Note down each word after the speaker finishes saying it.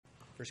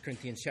1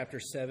 Corinthians chapter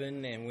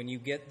 7, and when you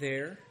get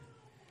there,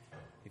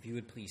 if you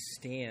would please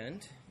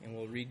stand, and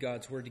we'll read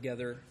God's word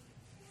together.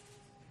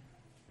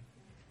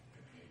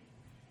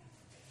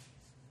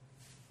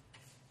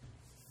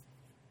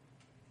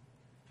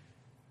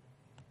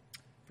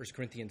 First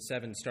Corinthians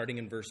 7, starting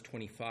in verse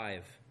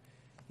 25.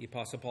 The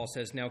Apostle Paul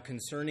says, "Now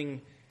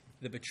concerning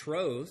the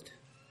betrothed,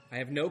 I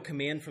have no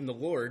command from the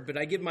Lord, but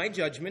I give my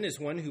judgment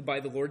as one who by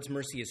the Lord's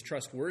mercy is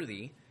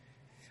trustworthy.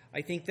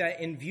 I think that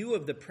in view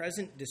of the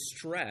present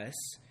distress,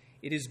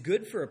 it is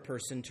good for a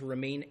person to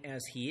remain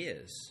as he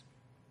is.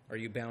 Are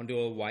you bound to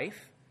a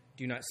wife?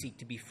 Do not seek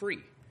to be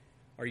free.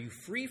 Are you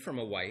free from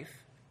a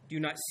wife? Do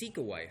not seek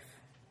a wife.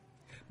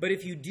 But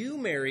if you do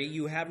marry,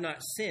 you have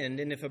not sinned,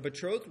 and if a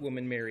betrothed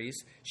woman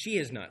marries, she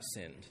has not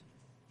sinned.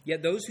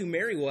 Yet those who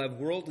marry will have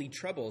worldly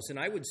troubles, and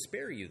I would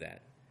spare you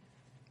that.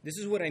 This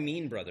is what I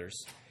mean,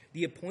 brothers.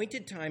 The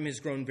appointed time has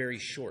grown very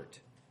short.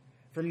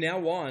 From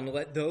now on,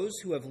 let those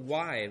who have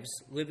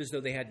wives live as though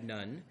they had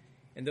none,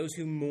 and those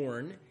who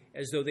mourn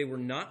as though they were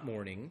not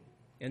mourning,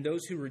 and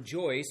those who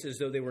rejoice as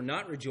though they were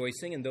not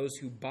rejoicing, and those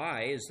who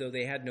buy as though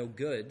they had no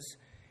goods,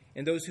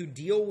 and those who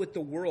deal with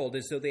the world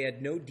as though they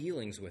had no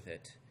dealings with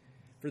it.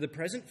 For the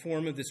present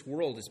form of this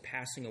world is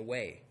passing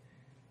away."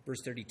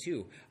 Verse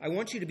 32, "I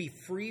want you to be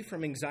free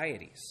from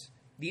anxieties.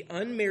 The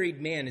unmarried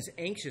man is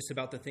anxious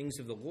about the things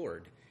of the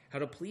Lord, how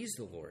to please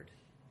the Lord.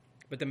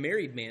 But the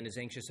married man is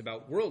anxious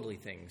about worldly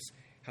things,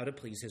 how to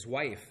please his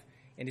wife,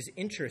 and his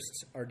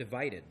interests are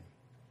divided.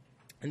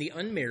 And the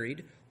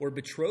unmarried or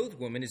betrothed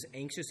woman is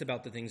anxious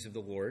about the things of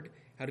the Lord,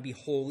 how to be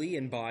holy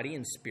in body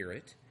and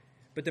spirit.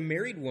 But the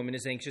married woman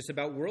is anxious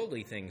about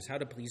worldly things, how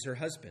to please her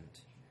husband.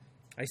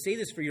 I say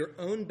this for your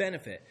own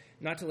benefit,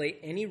 not to lay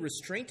any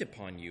restraint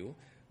upon you,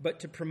 but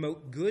to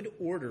promote good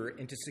order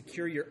and to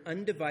secure your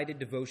undivided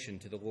devotion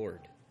to the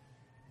Lord.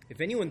 If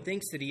anyone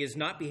thinks that he is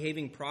not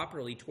behaving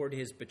properly toward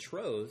his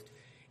betrothed,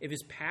 if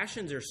his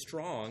passions are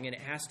strong, and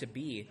it has to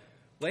be,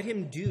 let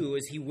him do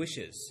as he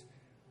wishes.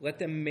 Let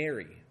them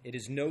marry. It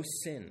is no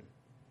sin.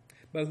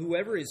 But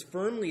whoever is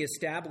firmly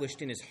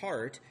established in his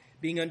heart,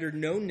 being under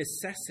no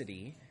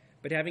necessity,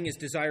 but having his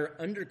desire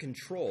under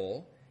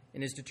control,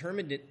 and has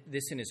determined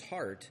this in his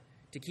heart,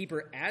 to keep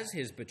her as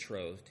his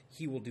betrothed,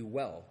 he will do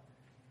well.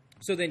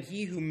 So then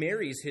he who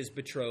marries his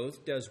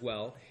betrothed does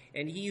well,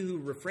 and he who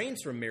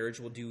refrains from marriage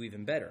will do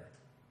even better.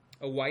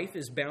 A wife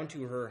is bound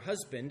to her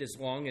husband as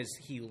long as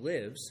he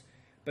lives,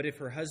 but if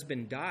her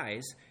husband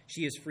dies,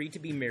 she is free to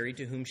be married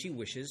to whom she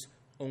wishes,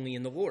 only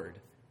in the Lord.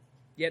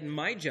 Yet in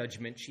my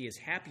judgment, she is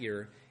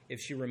happier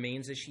if she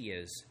remains as she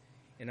is,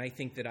 and I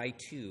think that I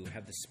too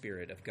have the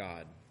Spirit of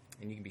God."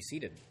 And you can be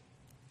seated.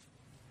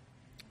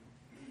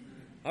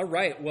 All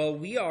right, well,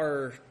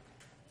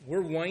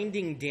 we're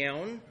winding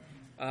down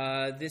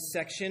this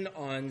section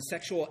on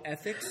sexual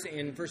ethics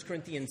in 1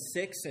 Corinthians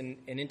 6 and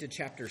into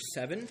chapter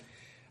 7.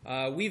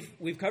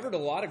 We've covered a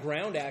lot of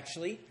ground,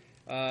 actually.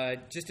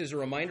 Just as a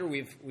reminder,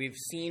 we've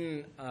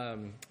seen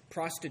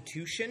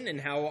prostitution and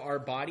how our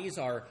bodies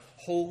are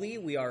holy.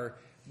 We are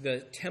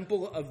the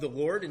temple of the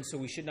Lord, and so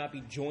we should not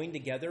be joined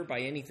together by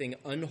anything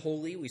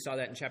unholy. We saw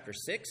that in chapter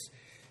 6.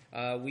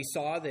 We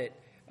saw that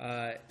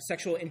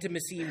sexual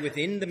intimacy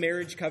within the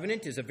marriage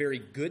covenant is a very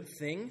good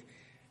thing.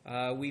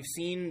 We've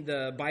seen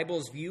the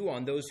Bible's view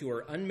on those who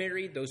are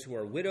unmarried, those who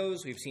are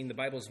widows. We've seen the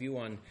Bible's view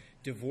on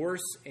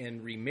divorce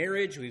and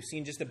remarriage. We've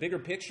seen just a bigger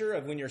picture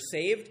of when you're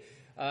saved.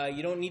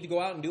 You don't need to go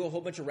out and do a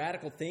whole bunch of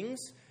radical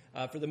things.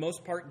 For the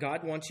most part,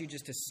 God wants you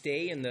just to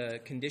stay in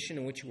the condition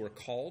in which you were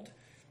called.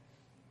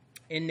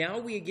 And now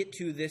we get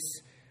to this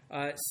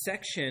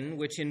section,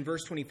 which in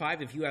verse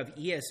 25, if you have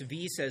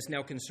ESV, says,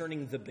 "Now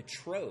concerning the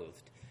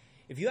betrothed."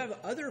 If you have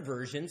other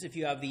versions, if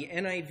you have the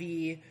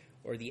NIV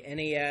or the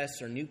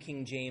NAS or New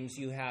King James,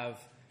 you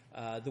have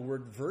the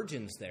word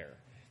virgins there.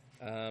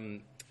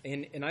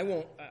 And I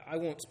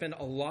won't spend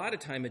a lot of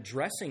time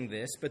addressing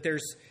this, but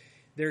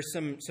there's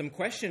some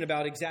question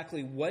about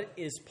exactly what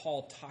is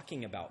Paul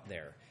talking about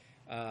there.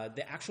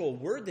 The actual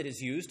word that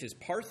is used is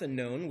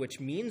parthenon, which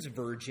means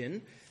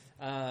virgin,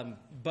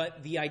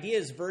 but the idea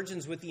is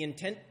virgins with the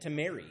intent to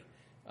marry.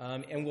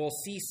 And we'll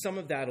see some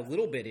of that a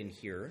little bit in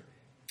here.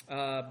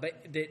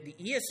 But the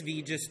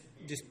ESV just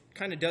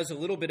kind of does a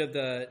little bit of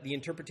the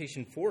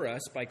interpretation for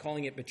us by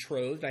calling it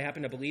betrothed. I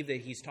happen to believe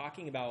that he's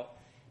talking about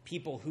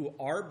people who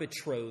are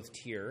betrothed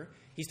here.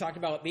 He's talking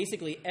about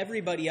basically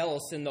everybody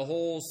else in the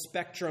whole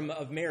spectrum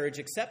of marriage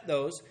except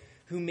those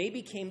who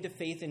maybe came to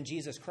faith in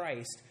Jesus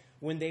Christ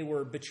when they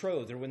were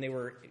betrothed or when they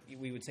were,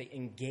 we would say,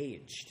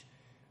 engaged.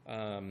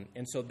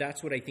 And so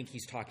that's what I think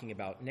he's talking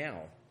about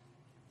now.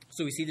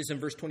 So we see this in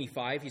verse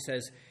 25. He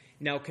says,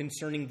 "Now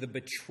concerning the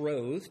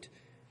betrothed,"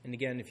 and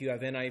again, if you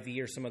have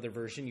NIV or some other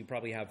version, you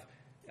probably have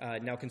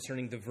 "now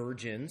concerning the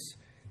virgins."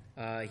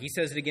 He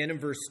says it again in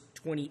verse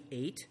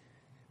 28.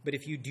 "But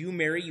if you do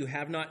marry, you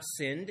have not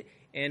sinned.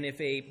 And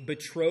if a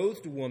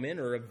betrothed woman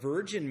or a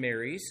virgin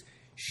marries,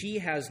 she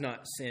has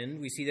not sinned."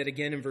 We see that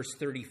again in verse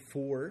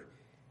 34.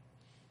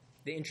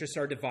 The interests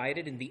are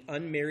divided, and the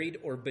unmarried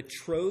or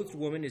betrothed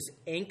woman is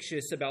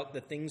anxious about the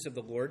things of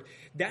the Lord.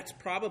 That's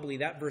probably,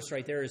 that verse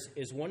right there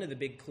is one of the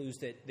big clues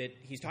that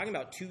he's talking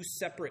about two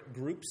separate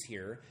groups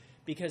here,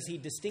 because he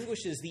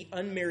distinguishes the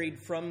unmarried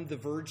from the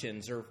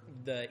virgins, or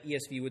the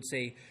ESV would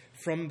say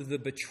from the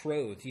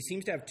betrothed. He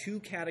seems to have two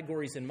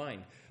categories in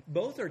mind.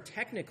 Both are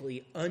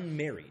technically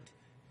unmarried,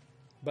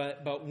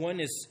 but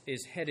one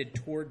is headed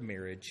toward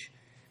marriage.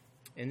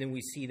 And then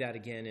we see that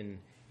again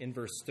in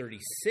verse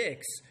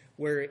 36,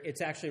 where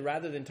it's actually,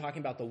 rather than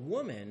talking about the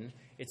woman,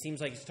 it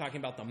seems like it's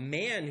talking about the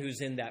man who's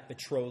in that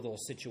betrothal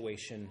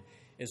situation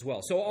as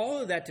well. So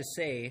all of that to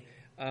say,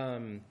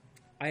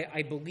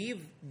 I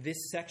believe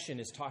this section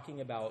is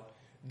talking about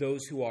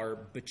those who are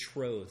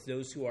betrothed,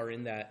 those who are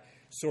in that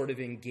sort of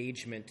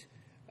engagement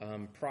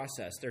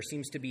process. There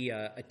seems to be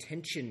a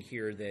tension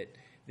here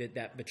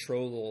that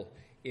betrothal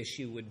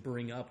issue would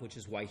bring up, which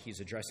is why he's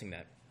addressing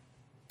that.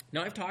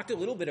 Now, I've talked a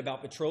little bit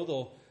about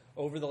betrothal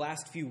over the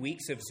last few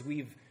weeks as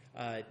we've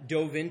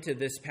dove into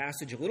this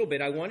passage a little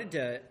bit. I wanted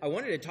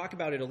to talk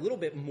about it a little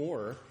bit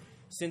more,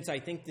 since I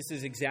think this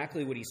is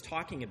exactly what he's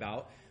talking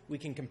about. We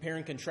can compare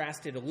and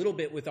contrast it a little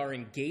bit with our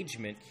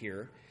engagement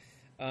here.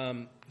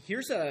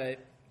 Here's a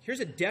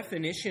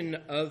definition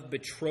of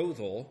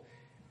betrothal,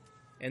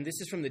 and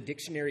this is from the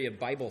Dictionary of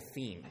Bible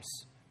Themes.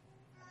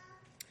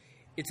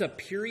 It's a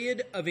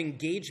period of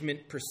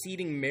engagement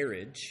preceding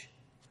marriage.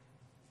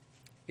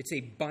 It's a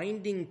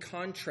binding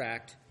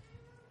contract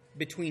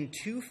between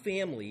two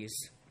families,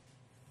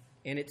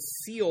 and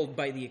it's sealed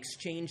by the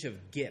exchange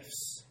of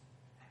gifts.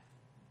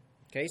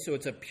 Okay, so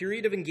it's a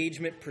period of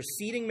engagement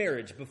preceding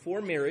marriage,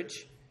 before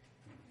marriage.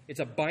 It's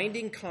a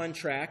binding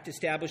contract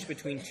established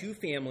between two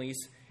families,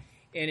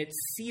 and it's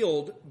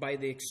sealed by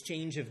the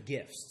exchange of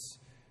gifts.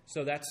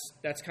 So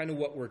that's kind of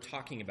what we're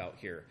talking about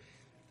here.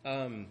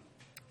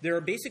 There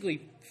are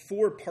basically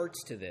four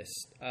parts to this.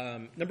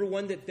 Number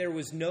one, that there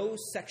was no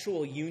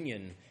sexual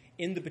union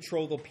in the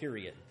betrothal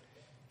period.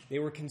 They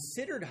were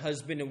considered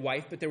husband and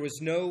wife, but there was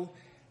no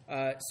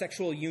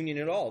sexual union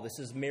at all. This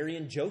is Mary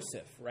and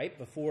Joseph, right?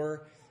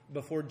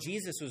 Before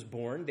Jesus was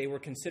born, they were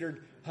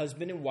considered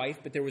husband and wife,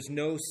 but there was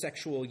no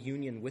sexual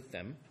union with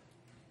them.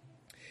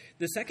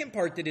 The second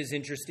part that is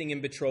interesting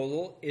in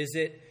betrothal is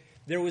that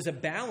there was a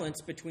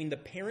balance between the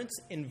parents'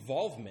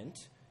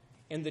 involvement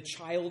and the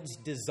child's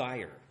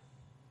desire.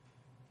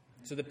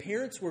 So the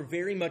parents were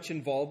very much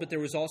involved, but there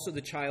was also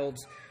the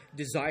child's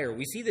desire.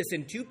 We see this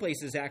in two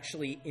places,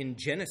 actually, in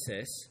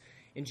Genesis.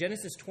 In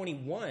Genesis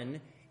 21,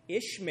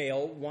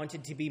 Ishmael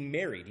wanted to be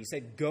married. He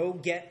said, "Go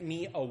get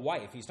me a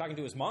wife." He's talking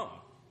to his mom.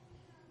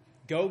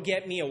 "Go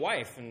get me a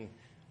wife." And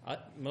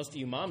most of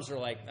you moms are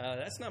like,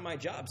 "That's not my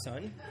job,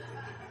 son."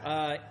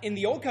 In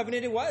the Old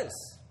Covenant, it was.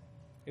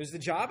 It was the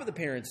job of the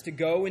parents to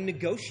go and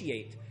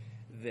negotiate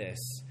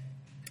this.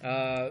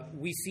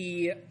 We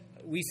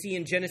see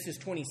in Genesis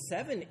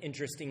 27,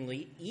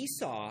 interestingly,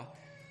 Esau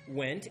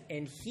went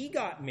and he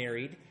got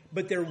married,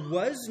 but there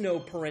was no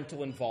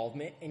parental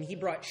involvement, and he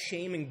brought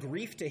shame and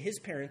grief to his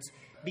parents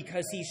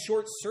because he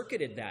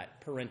short-circuited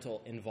that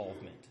parental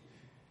involvement.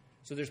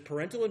 So there's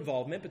parental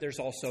involvement, but there's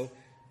also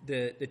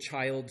the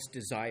child's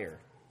desire.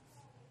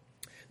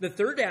 The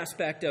third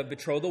aspect of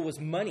betrothal was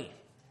money.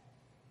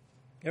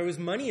 There was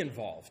money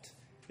involved.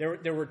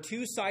 There were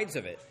two sides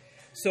of it.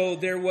 So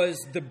there was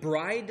the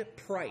bride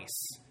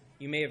price.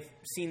 You may have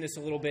seen this a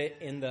little bit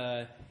in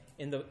the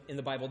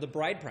Bible. The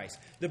bride price.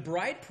 The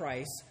bride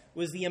price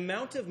was the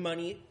amount of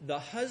money the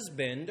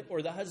husband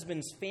or the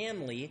husband's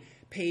family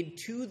paid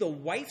to the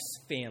wife's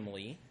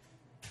family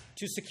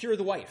to secure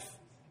the wife.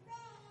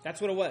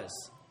 That's what it was.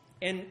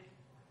 And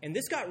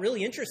this got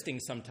really interesting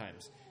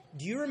sometimes.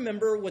 Do you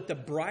remember what the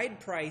bride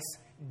price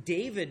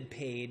David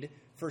paid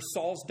for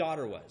Saul's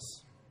daughter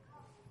was?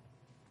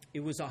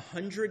 It was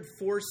 100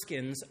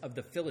 foreskins of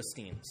the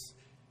Philistines.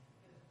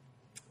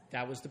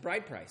 That was the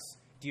bride price.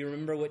 Do you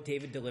remember what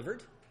David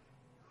delivered?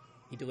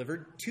 He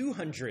delivered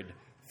 200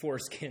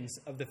 foreskins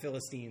of the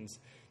Philistines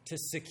to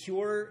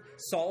secure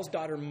Saul's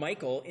daughter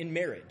Michal in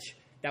marriage.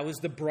 That was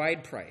the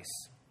bride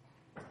price.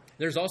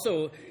 There's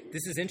also,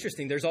 this is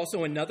interesting, there's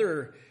also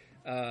another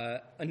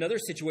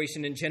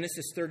situation in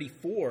Genesis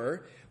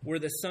 34 where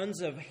the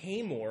sons of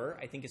Hamor,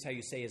 I think is how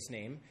you say his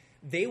name,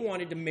 they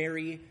wanted to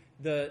marry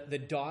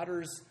the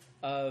daughters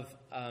of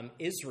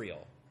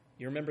Israel.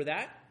 You remember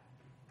that?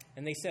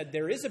 And they said,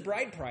 there is a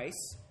bride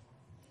price.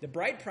 The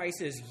bride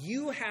price is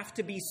you have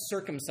to be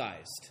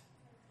circumcised.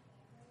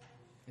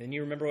 And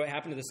you remember what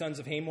happened to the sons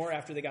of Hamor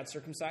after they got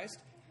circumcised?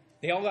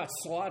 They all got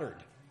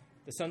slaughtered.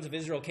 The sons of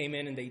Israel came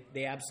in and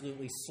they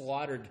absolutely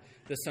slaughtered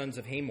the sons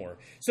of Hamor.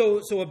 So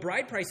a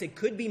bride price, it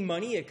could be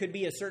money. It could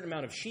be a certain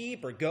amount of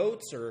sheep or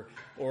goats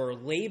or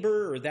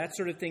labor or that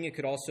sort of thing. It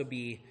could also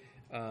be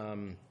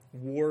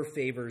war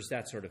favors,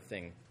 that sort of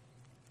thing.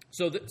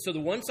 So the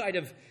one side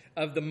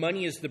of the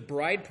money is the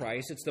bride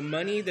price. It's the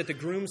money that the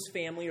groom's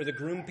family or the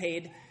groom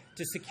paid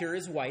to secure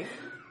his wife.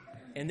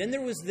 And then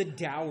there was the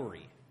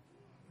dowry.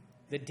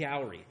 The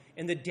dowry.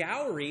 And the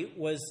dowry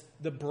was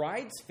the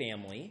bride's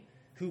family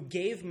who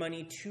gave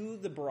money to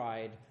the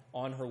bride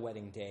on her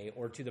wedding day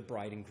or to the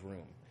bride and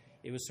groom.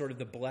 It was sort of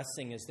the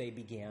blessing as they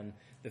began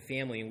the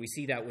family. And we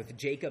see that with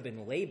Jacob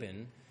and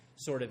Laban,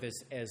 sort of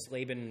as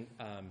Laban,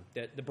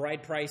 the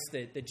bride price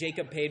that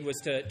Jacob paid was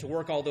to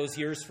work all those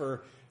years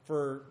for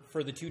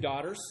the two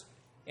daughters.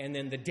 And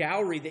then the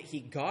dowry that he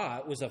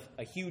got was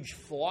a huge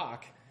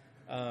flock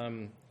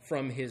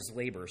from his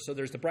labor. So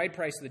there's the bride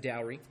price of the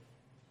dowry.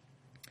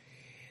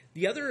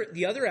 The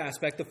other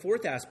aspect, the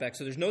fourth aspect,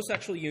 so there's no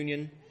sexual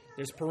union,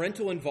 there's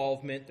parental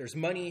involvement, there's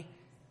money.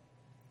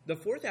 The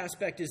fourth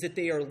aspect is that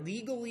they are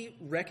legally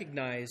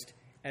recognized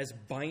as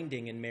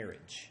binding in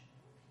marriage.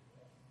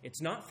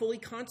 It's not fully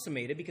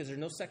consummated because there's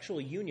no sexual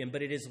union,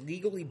 but it is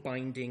legally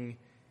binding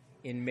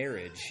in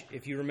marriage.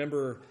 If you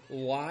remember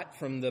Lot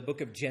from the book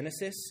of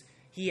Genesis,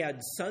 he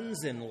had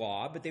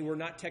sons-in-law, but they were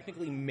not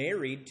technically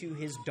married to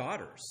his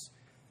daughters.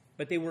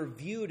 But they were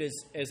viewed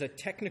as a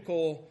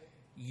technical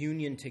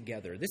union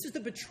together. This is the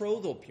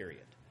betrothal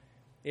period.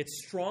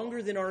 It's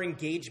stronger than our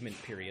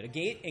engagement period.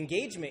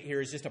 Engagement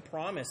here is just a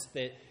promise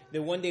that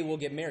one day we'll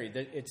get married.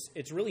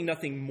 It's really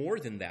nothing more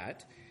than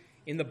that.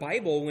 In the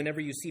Bible, whenever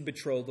you see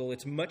betrothal,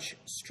 it's much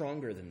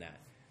stronger than that.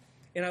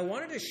 And I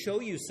wanted to show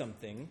you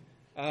something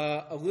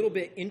a little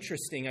bit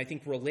interesting, I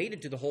think,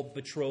 related to the whole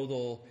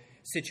betrothal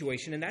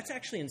situation. And that's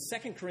actually in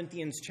 2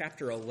 Corinthians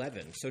chapter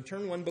 11. So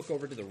turn one book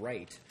over to the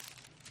right.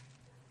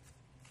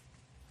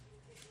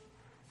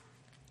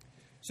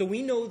 So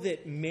we know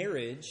that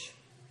marriage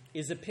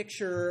is a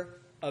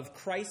picture of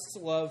Christ's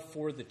love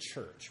for the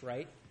church,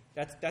 right?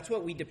 That's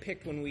what we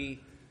depict when we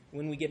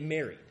get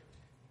married.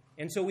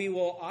 And so we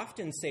will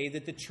often say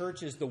that the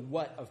church is the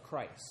what of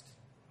Christ?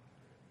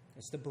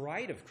 It's the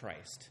bride of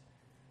Christ.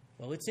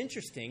 Well, it's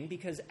interesting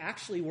because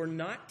actually we're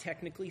not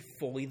technically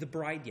fully the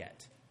bride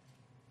yet.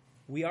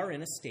 We are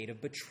in a state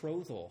of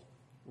betrothal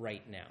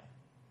right now.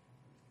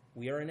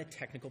 We are in a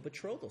technical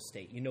betrothal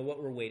state. You know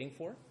what we're waiting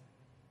for?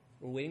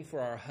 We're waiting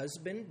for our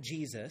husband,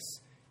 Jesus,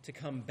 to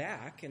come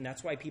back, and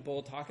that's why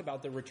people talk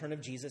about the return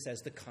of Jesus as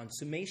the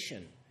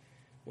consummation,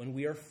 when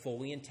we are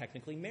fully and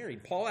technically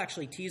married. Paul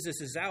actually teases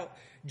this out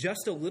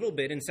just a little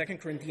bit in 2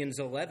 Corinthians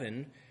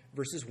 11,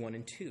 verses 1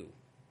 and 2.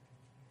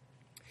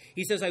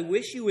 He says, I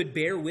wish you would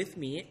bear with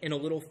me in a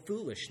little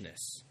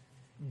foolishness.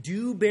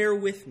 Do bear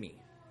with me,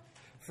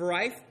 for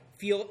I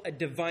feel a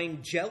divine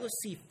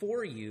jealousy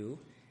for you,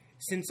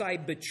 since I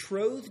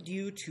betrothed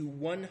you to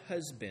one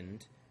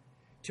husband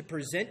to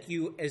present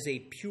you as a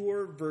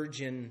pure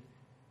virgin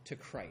to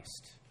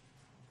Christ.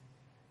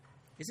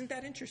 Isn't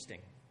that interesting?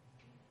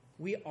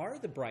 We are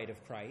the bride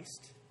of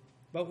Christ,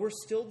 but we're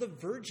still the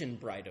virgin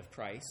bride of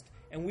Christ,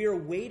 and we are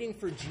waiting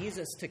for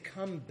Jesus to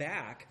come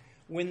back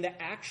when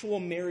the actual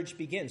marriage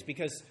begins,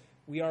 because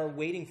we are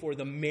waiting for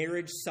the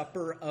marriage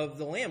supper of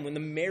the Lamb, when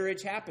the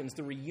marriage happens,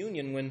 the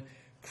reunion, when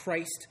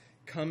Christ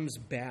comes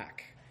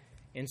back.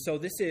 And so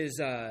this is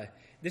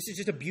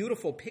just a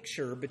beautiful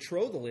picture,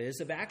 betrothal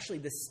is, of actually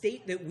the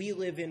state that we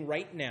live in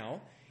right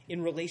now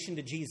in relation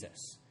to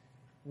Jesus.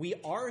 We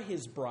are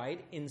his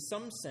bride in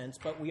some sense,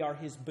 but we are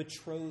his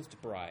betrothed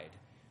bride.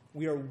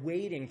 We are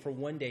waiting for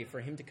one day for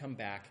him to come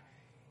back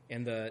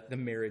and the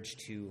marriage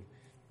to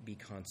be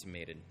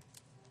consummated.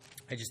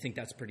 I just think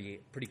that's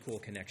pretty cool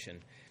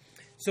connection.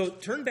 So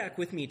turn back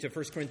with me to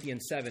 1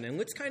 Corinthians 7, and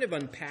let's kind of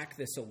unpack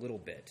this a little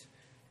bit.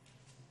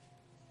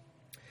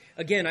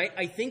 Again,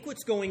 I think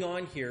what's going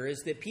on here is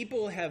that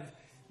people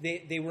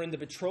they were in the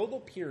betrothal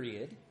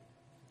period,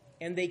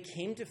 and they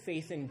came to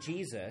faith in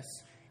Jesus,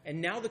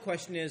 and now the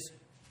question is,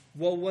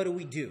 well, what do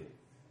we do?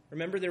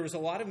 Remember, there was a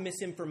lot of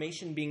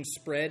misinformation being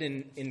spread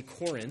in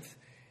Corinth.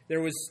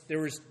 There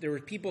were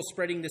people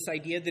spreading this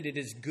idea that it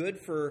is good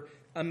for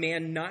a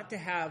man not to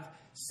have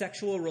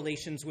sexual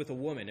relations with a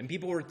woman. And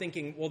people were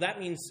thinking, well, that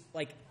means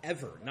like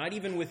ever, not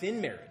even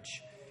within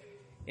marriage.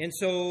 And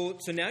so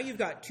now you've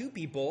got two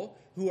people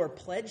who are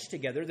pledged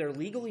together. They're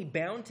legally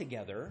bound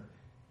together.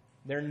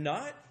 They're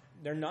not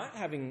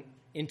having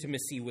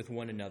intimacy with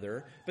one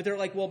another, but they're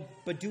like, well,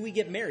 but do we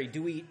get married?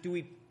 Do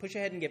we push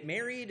ahead and get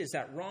married? Is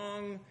that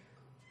wrong?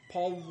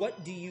 Paul,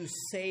 what do you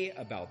say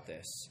about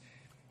this?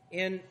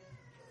 And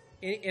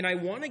I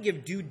want to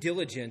give due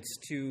diligence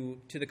to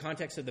the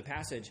context of the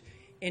passage.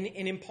 And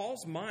in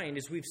Paul's mind,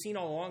 as we've seen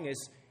all along,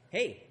 is,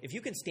 hey, if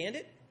you can stand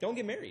it, don't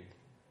get married.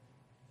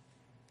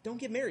 Don't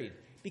get married.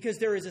 Because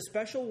there is a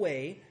special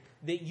way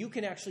that you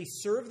can actually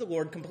serve the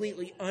Lord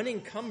completely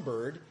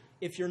unencumbered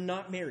if you're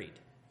not married.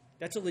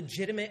 That's a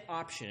legitimate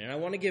option. And I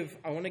want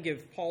to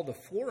give Paul the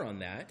floor on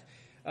that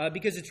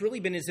because it's really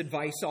been his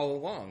advice all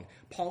along.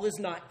 Paul is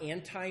not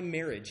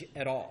anti-marriage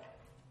at all.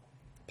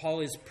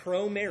 Paul is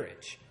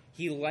pro-marriage.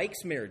 He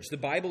likes marriage. The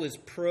Bible is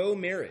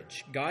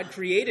pro-marriage. God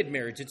created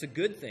marriage. It's a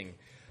good thing.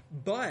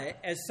 But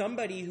as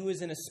somebody who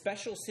is in a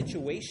special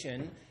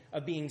situation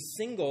of being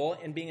single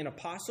and being an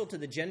apostle to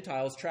the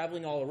Gentiles,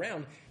 traveling all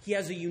around, he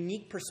has a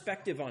unique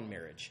perspective on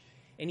marriage.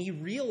 And he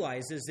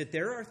realizes that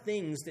there are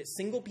things that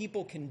single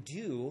people can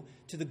do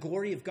to the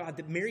glory of God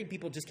that married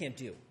people just can't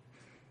do.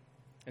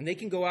 And they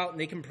can go out and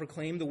they can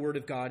proclaim the word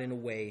of God in a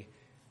way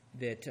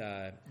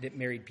that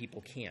married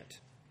people can't.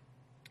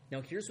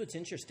 Now, here's what's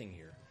interesting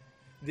here.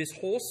 this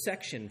whole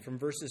section from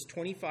verses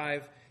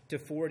 25 to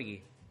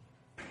 40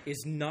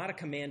 is not a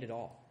command at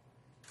all.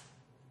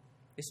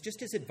 It's just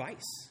his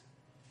advice.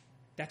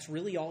 That's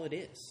really all it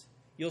is.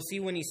 You'll see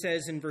when he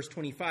says in verse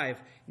 25,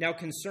 now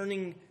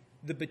concerning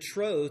the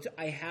betrothed,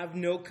 I have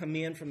no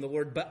command from the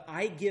Lord, but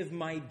I give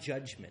my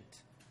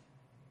judgment.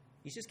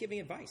 He's just giving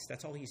advice.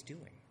 That's all he's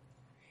doing.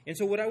 And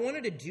so what I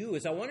wanted to do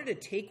is I wanted to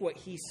take what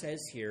he says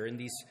here in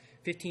these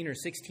 15 or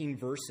 16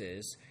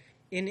 verses,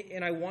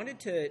 and I wanted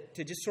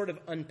to just sort of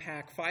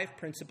unpack 5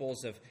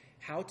 principles of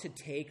how to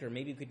take, or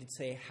maybe we could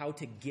say how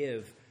to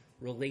give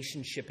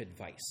relationship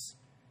advice.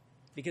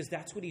 Because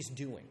that's what he's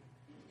doing.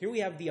 Here we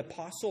have the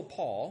Apostle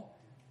Paul,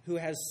 who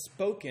has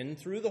spoken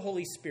through the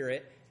Holy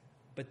Spirit,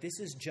 but this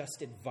is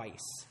just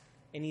advice.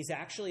 And he's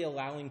actually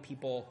allowing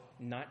people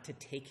not to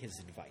take his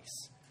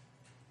advice.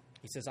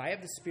 He says, I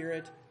have the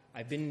Spirit,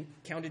 I've been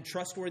counted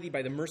trustworthy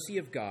by the mercy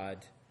of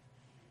God,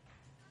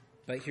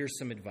 but here's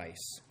some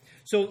advice.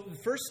 So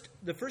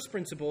the first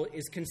principle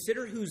is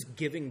consider who's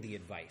giving the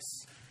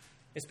advice,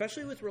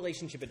 especially with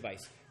relationship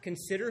advice.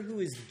 Consider who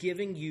is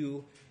giving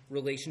you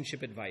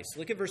relationship advice.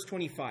 Look at verse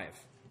 25.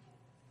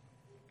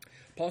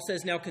 Paul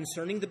says, now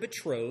concerning the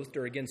betrothed,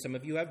 or again, some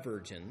of you have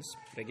virgins,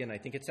 but again, I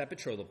think it's that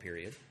betrothal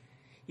period.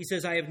 He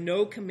says, I have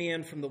no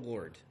command from the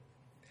Lord,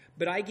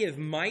 but I give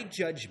my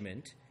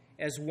judgment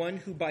as one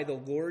who by the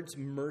Lord's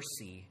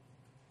mercy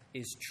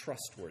is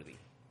trustworthy.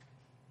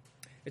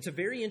 It's a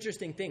very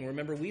interesting thing.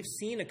 Remember, we've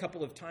seen a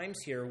couple of times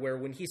here where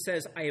when he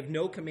says, I have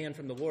no command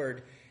from the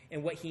Lord,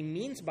 and what he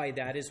means by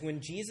that is when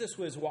Jesus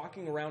was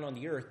walking around on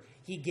the earth,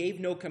 he gave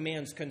no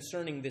commands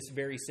concerning this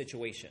very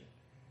situation.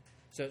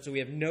 So we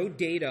have no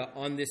data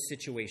on this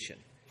situation.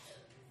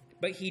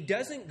 But he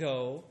doesn't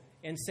go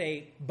and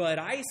say, but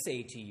I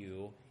say to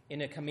you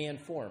in a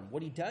command form.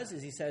 What he does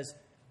is he says,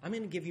 I'm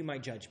going to give you my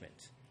judgment.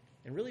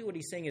 And really what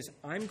he's saying is,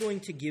 I'm going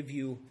to give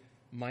you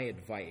my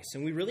advice.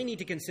 And we really need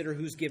to consider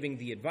who's giving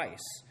the advice.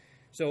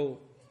 So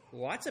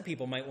lots of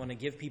people might want to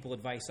give people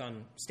advice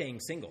on staying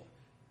single.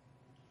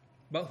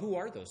 But who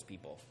are those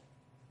people?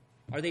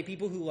 Are they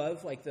people who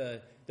love like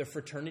the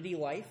fraternity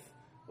life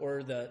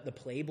or the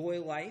Playboy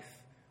life?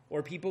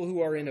 Or people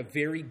who are in a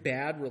very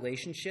bad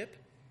relationship?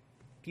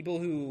 People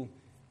who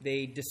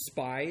they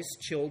despise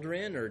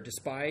children or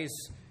despise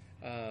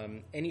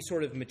any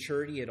sort of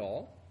maturity at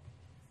all?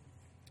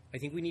 I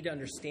think we need to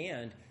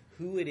understand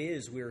who it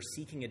is we're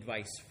seeking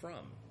advice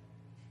from.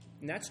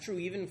 And that's true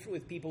even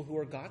with people who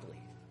are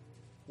godly.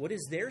 What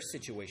is their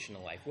situation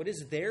in life? What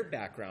is their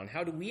background?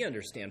 How do we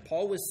understand?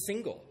 Paul was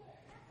single.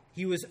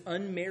 He was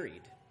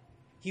unmarried.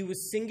 He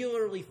was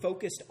singularly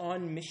focused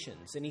on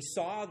missions, and he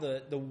saw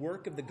the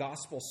work of the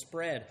gospel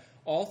spread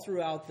all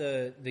throughout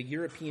the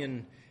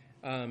European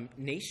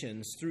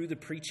nations through the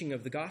preaching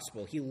of the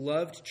gospel. He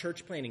loved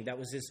church planting. That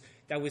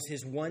was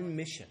his one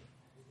mission.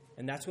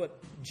 And that's what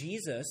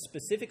Jesus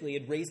specifically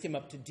had raised him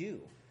up to do.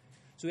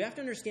 So we have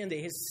to understand that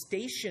his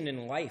station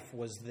in life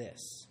was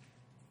this.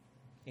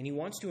 And he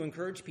wants to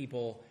encourage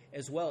people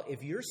as well.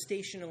 If your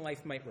station in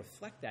life might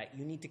reflect that,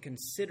 you need to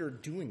consider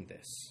doing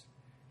this.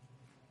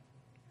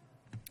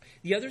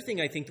 The other thing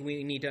I think that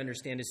we need to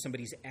understand is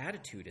somebody's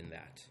attitude in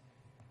that.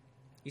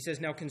 He says,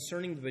 now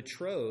concerning the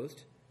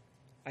betrothed,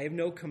 I have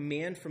no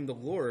command from the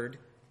Lord,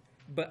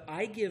 but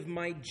I give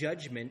my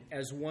judgment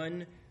as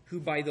one who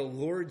by the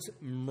Lord's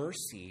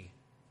mercy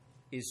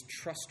is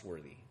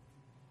trustworthy.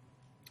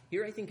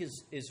 Here I think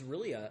is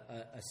really a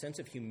sense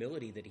of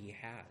humility that he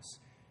has.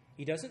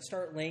 He doesn't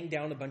start laying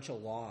down a bunch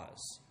of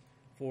laws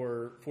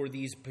for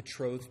these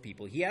betrothed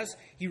people.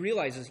 He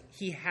realizes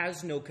he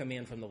has no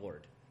command from the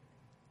Lord.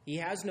 He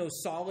has no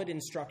solid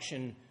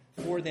instruction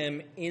for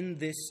them in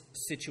this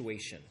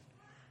situation.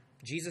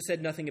 Jesus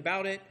said nothing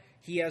about it.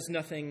 He has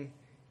nothing,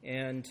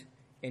 and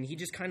he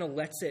just kind of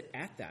lets it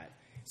at that.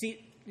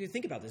 See, you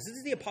think about this. This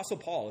is the Apostle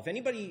Paul. If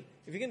you're going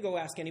to go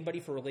ask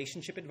anybody for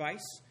relationship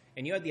advice,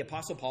 and you had the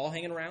Apostle Paul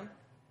hanging around,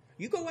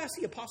 you go ask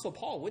the Apostle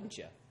Paul, wouldn't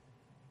you?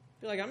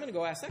 Be like, I'm going to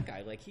go ask that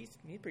guy. Like, he's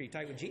pretty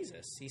tight with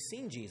Jesus. He's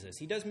seen Jesus.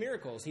 He does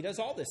miracles. He does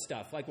all this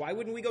stuff. Like, why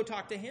wouldn't we go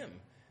talk to him?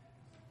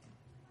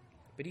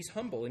 But he's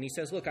humble, and he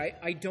says, look,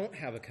 I don't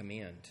have a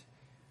command,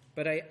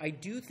 but I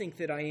do think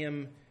that I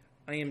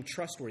am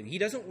trustworthy. He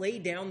doesn't lay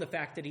down the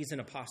fact that he's an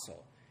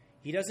apostle.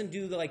 He doesn't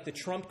do the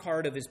trump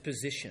card of his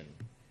position.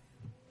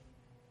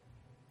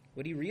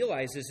 What he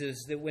realizes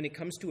is that when it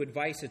comes to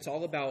advice, it's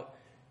all about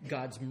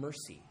God's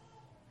mercy.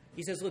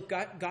 He says, look,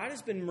 God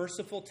has been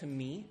merciful to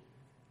me.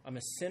 I'm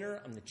a sinner.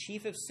 I'm the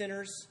chief of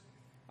sinners.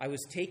 I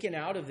was taken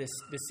out of this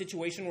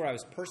situation where I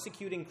was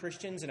persecuting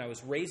Christians, and I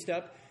was raised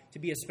up to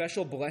be a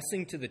special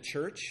blessing to the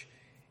church.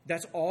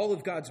 That's all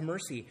of God's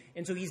mercy.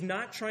 And so he's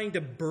not trying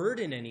to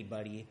burden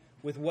anybody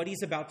with what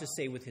he's about to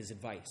say with his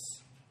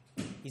advice.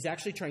 He's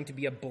actually trying to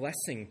be a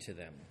blessing to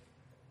them.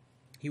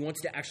 He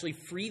wants to actually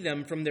free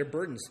them from their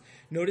burdens.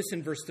 Notice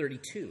in verse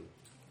 32.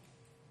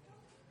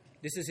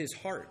 This is his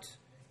heart.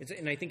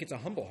 And I think it's a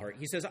humble heart.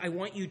 He says, I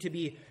want you to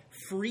be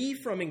free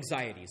from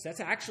anxieties.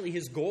 That's actually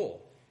his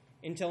goal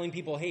in telling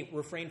people, hey,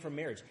 refrain from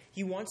marriage.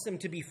 He wants them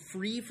to be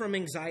free from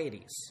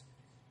anxieties.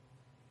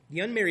 The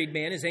unmarried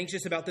man is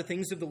anxious about the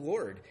things of the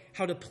Lord,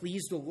 how to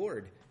please the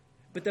Lord.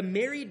 But the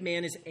married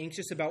man is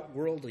anxious about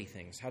worldly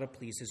things, how to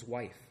please his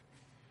wife.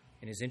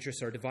 And his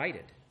interests are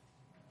divided.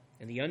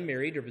 And the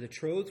unmarried or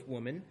betrothed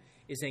woman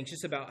is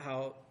anxious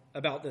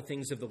about the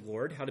things of the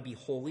Lord, how to be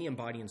holy in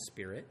body and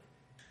spirit.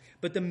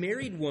 But the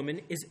married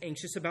woman is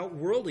anxious about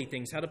worldly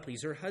things, how to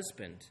please her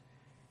husband.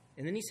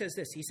 And then he says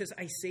this. He says,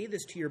 I say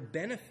this to your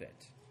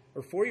benefit,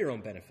 or for your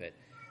own benefit,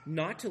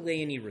 not to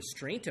lay any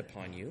restraint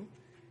upon you,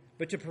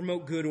 but to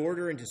promote good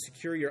order and to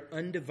secure your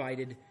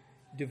undivided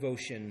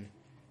devotion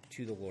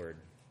to the Lord.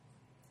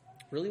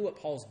 Really what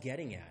Paul's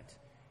getting at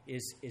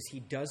is he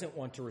doesn't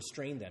want to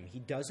restrain them. He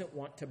doesn't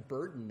want to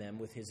burden them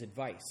with his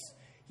advice.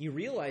 He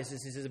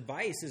realizes his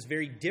advice is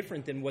very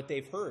different than what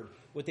they've heard,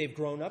 what they've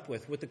grown up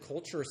with, what the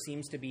culture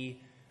seems to be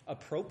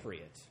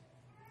appropriate.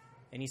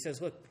 And he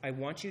says, look, I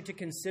want you to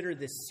consider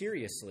this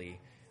seriously,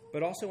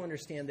 but also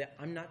understand that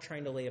I'm not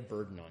trying to lay a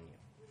burden on you.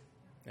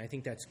 And I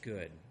think that's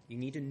good. You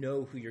need to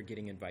know who you're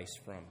getting advice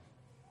from.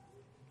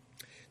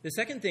 The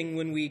second thing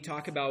when we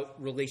talk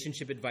about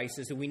relationship advice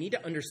is that we need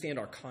to understand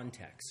our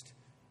context.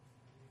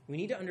 We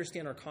need to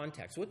understand our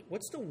context.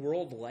 What's the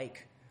world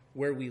like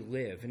where we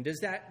live? And does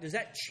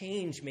that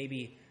change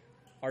maybe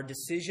our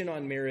decision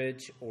on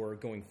marriage or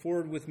going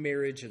forward with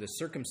marriage or the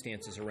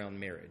circumstances around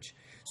marriage?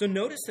 So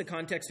notice the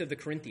context of the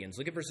Corinthians.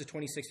 Look at verses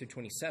 26 through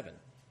 27.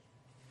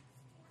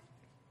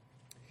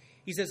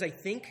 He says, I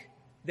think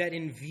that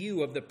in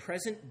view of the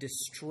present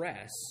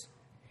distress,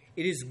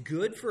 it is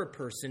good for a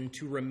person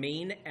to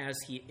remain as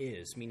he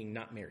is, meaning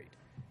not married.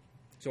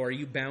 So are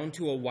you bound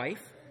to a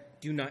wife?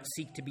 Do not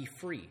seek to be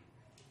free.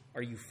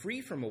 Are you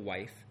free from a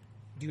wife?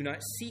 Do not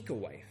seek a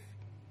wife.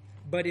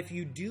 But if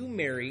you do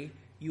marry,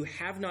 you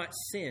have not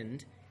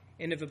sinned,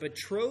 and if a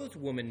betrothed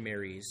woman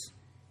marries,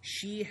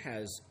 she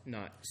has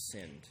not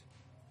sinned.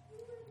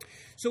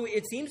 So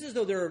it seems as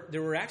though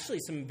there were actually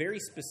some very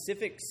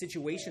specific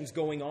situations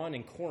going on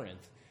in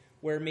Corinth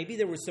where maybe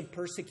there was some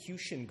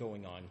persecution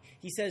going on.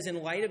 He says,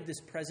 in light of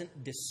this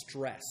present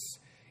distress,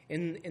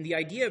 and the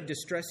idea of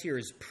distress here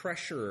is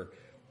pressure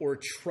or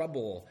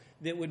trouble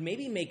that would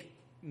maybe make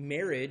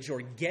marriage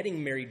or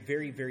getting married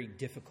very, very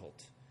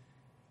difficult.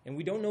 And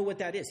we don't know what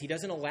that is. He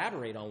doesn't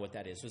elaborate on what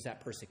that is. Was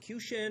that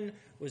persecution?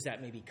 Was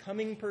that maybe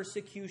coming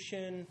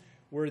persecution?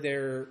 Were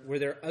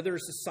there other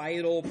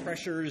societal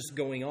pressures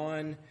going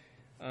on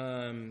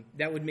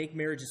that would make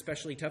marriage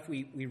especially tough?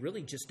 We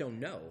really just don't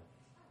know.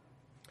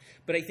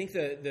 But I think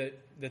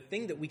the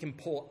thing that we can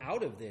pull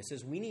out of this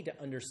is we need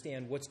to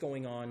understand what's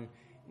going on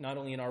not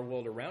only in our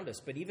world around us,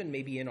 but even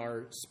maybe in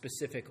our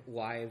specific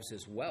lives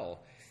as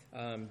well.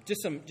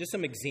 Just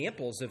some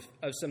examples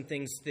of some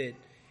things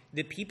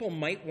that people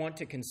might want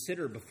to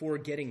consider before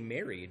getting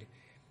married.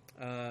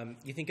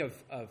 You think of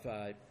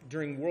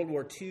during World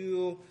War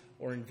II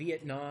or in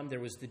Vietnam,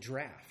 there was the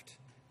draft.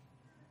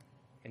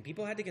 And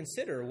people had to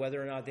consider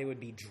whether or not they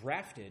would be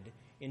drafted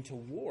into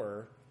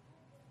war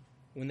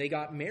when they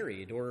got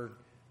married, or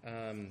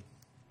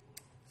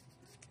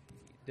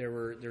there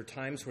are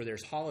times where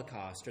there's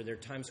Holocaust, or there are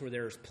times where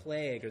there's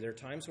plague, or there are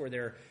times where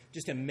there are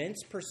just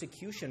immense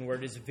persecution where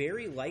it is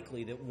very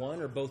likely that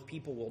one or both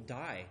people will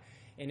die.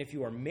 And if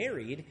you are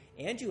married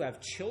and you have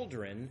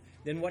children,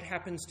 then what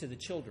happens to the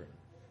children?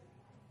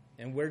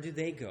 And where do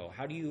they go?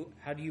 How do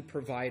you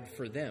provide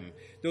for them?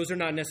 Those are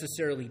not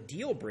necessarily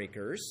deal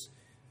breakers,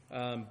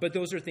 but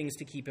those are things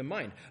to keep in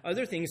mind.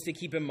 Other things to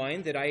keep in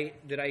mind that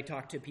I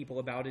talk to people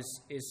about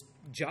is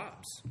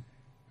jobs.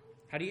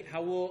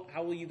 How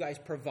will you guys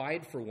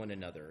provide for one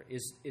another?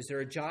 Is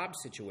there a job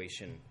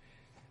situation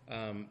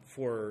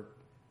for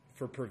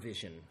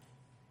provision?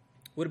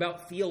 What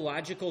about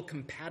theological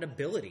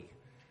compatibility?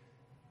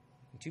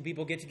 Two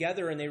people get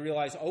together and they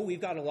realize,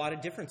 we've got a lot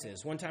of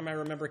differences. One time I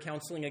remember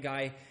counseling a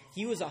guy.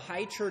 He was a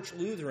high church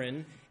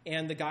Lutheran,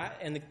 and the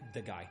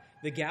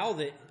gal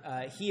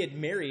that he had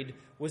married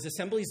was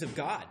Assemblies of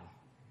God.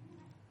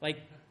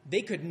 Like,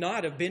 they could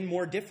not have been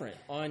more different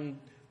on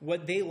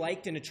what they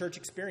liked in a church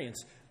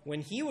experience.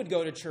 When he would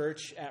go to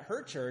church at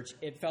her church,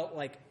 it felt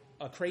like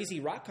a crazy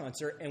rock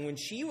concert. And when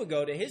she would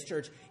go to his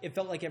church, it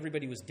felt like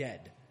everybody was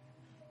dead.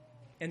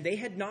 And they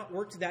had not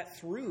worked that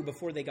through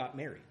before they got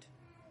married.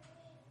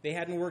 They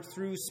hadn't worked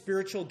through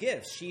spiritual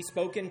gifts. She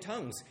spoke in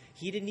tongues.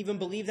 He didn't even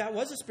believe that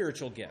was a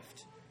spiritual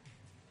gift.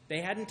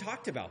 They hadn't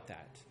talked about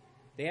that.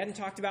 They hadn't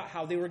talked about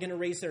how they were going to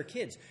raise their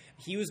kids.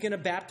 He was going to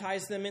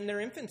baptize them in their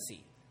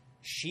infancy.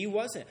 She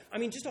wasn't. I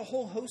mean, just a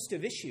whole host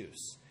of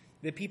issues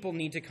that people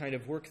need to kind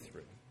of work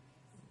through.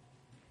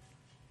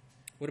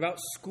 What about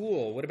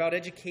school? What about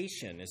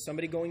education? Is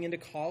somebody going into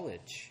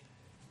college?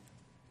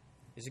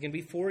 Is it going to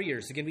be 4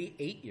 years? Is it going to be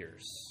 8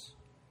 years?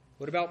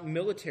 What about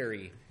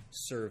military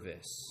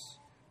service?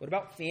 What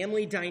about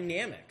family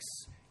dynamics?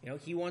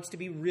 He wants to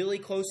be really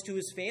close to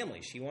his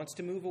family. She wants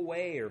to move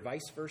away, or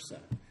vice versa.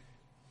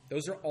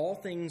 Those are all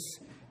things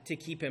to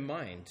keep in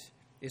mind,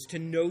 is to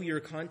know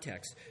your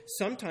context.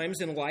 Sometimes,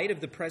 in light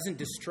of the present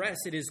distress,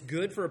 it is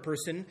good for a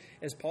person,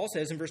 as Paul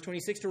says in verse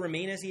 26, to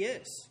remain as he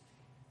is.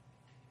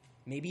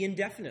 Maybe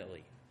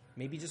indefinitely.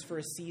 Maybe just for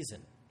a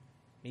season.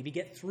 Maybe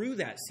get through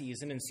that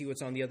season and see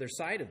what's on the other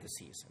side of the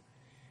season.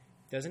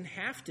 Doesn't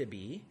have to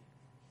be,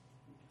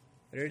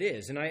 but it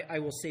is. And I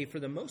will say for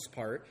the most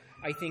part,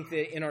 I think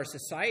that in our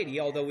society,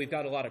 although we've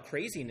got a lot of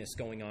craziness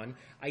going on,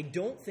 I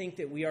don't think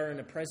that we are in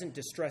a present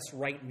distress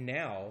right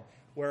now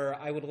where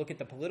I would look at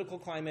the political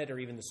climate or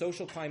even the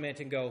social climate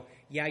and go,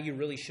 yeah, you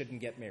really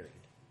shouldn't get married.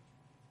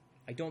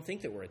 I don't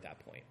think that we're at that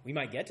point. We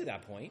might get to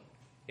that point.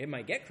 It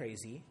might get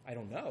crazy. I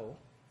don't know.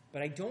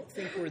 But I don't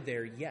think we're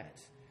there yet.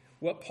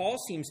 What Paul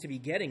seems to be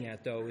getting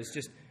at, though, is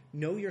just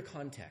know your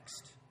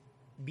context.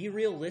 Be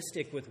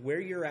realistic with where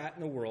you're at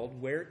in the world,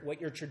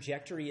 what your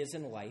trajectory is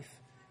in life,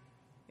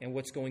 and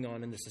what's going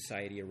on in the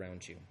society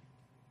around you.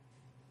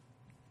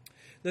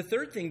 The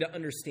third thing to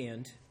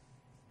understand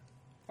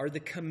are the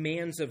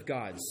commands of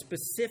God,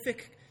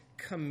 specific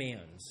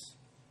commands.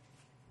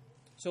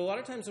 So a lot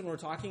of times when we're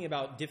talking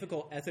about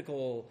difficult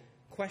ethical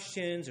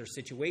questions or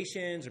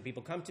situations, or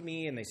people come to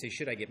me and they say,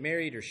 should I get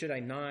married or should I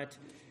not?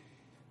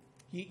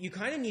 You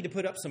kind of need to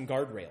put up some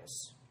guardrails.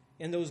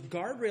 And those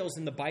guardrails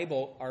in the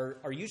Bible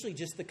are usually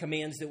just the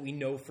commands that we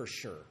know for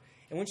sure.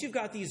 And once you've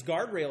got these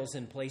guardrails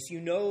in place, you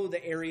know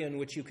the area in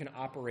which you can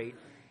operate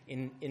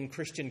in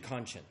Christian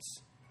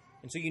conscience.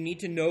 And so you need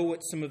to know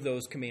what some of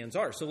those commands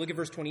are. So look at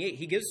verse 28.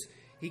 He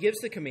gives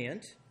the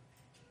command.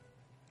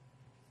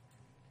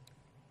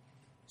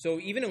 So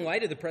even in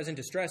light of the present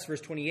distress, verse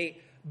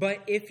 28, but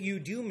if you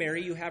do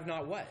marry, you have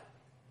not what?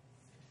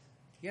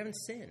 You haven't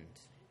sinned.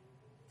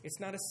 It's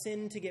not a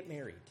sin to get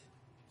married.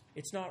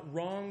 It's not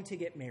wrong to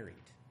get married.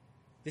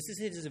 This is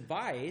his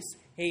advice.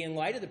 Hey, in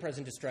light of the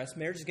present distress,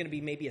 marriage is going to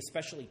be maybe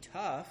especially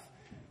tough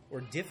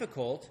or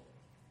difficult,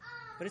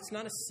 but it's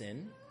not a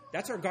sin.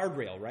 That's our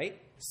guardrail,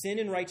 right? Sin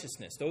and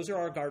righteousness. Those are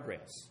our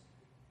guardrails.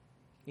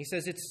 He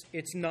says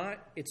it's not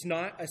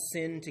a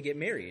sin to get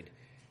married.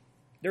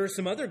 There are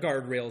some other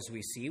guardrails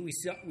we see.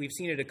 We've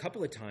seen it a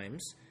couple of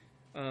times.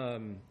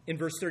 In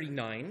verse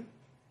 39,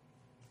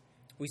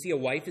 we see a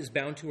wife is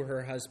bound to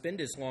her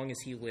husband as long as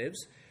he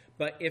lives.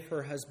 But if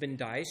her husband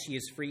dies, she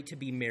is free to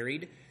be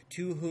married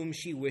to whom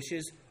she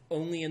wishes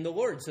only in the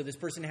Lord. So this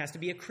person has to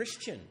be a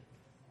Christian.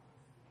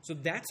 So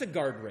that's a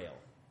guardrail.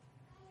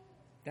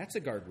 That's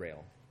a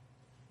guardrail.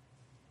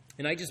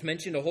 And I just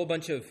mentioned a whole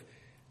bunch of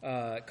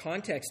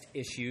context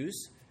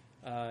issues,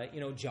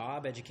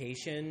 job,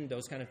 education,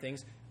 those kind of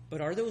things.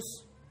 But are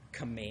those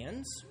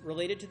commands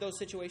related to those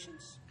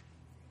situations?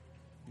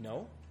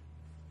 No.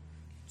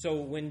 So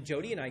when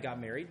Jody and I got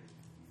married,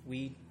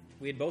 we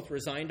had both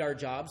resigned our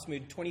jobs,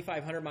 moved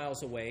 2,500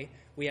 miles away.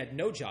 We had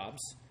no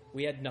jobs.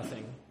 We had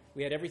nothing.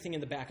 We had everything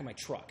in the back of my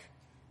truck.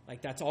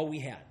 Like, that's all we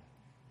had.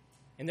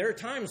 And there are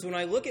times when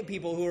I look at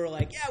people who are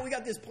like, yeah, we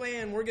got this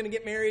plan. We're going to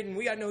get married, and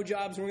we got no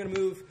jobs, and we're going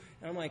to move.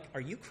 And I'm like,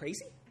 are you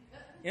crazy?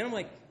 And I'm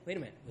like, wait a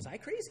minute, was I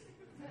crazy?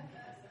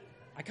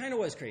 I kind of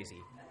was crazy.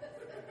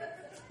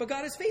 But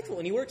God is faithful,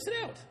 and he works it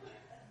out.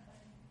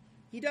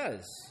 He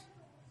does.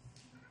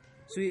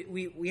 So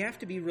we have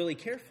to be really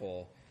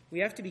careful. We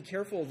have to be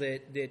careful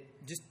that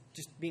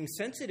just being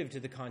sensitive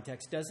to the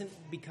context doesn't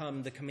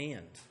become the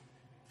command.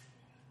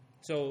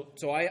 So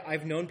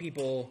I've known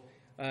people,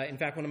 in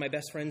fact, one of my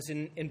best friends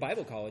in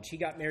Bible college, he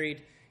got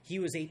married, he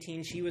was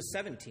 18, she was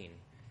 17,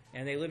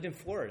 and they lived in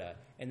Florida,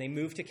 and they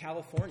moved to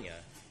California,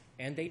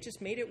 and they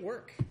just made it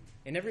work.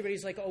 And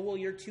everybody's like, oh, well,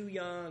 you're too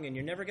young, and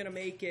you're never going to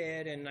make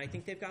it, and I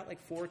think they've got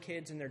like 4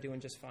 kids, and they're doing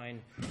just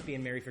fine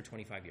being married for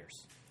 25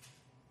 years.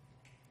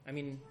 I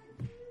mean,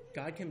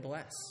 God can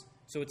bless.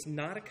 So it's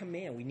not a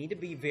command. We need to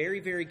be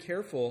very, very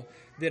careful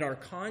that our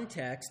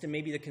context and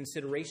maybe the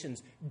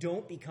considerations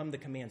don't become the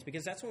commands,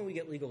 because that's when we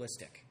get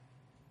legalistic,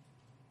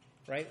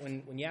 right?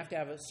 When you have to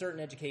have a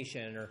certain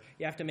education, or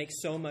you have to make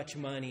so much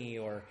money,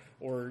 or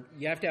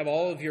you have to have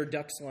all of your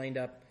ducks lined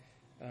up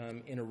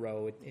in a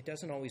row. It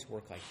doesn't always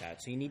work like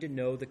that. So you need to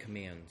know the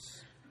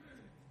commands.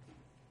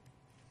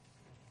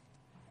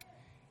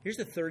 Here's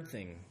the third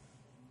thing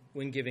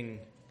when giving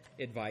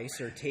advice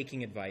or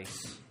taking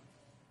advice,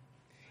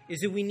 is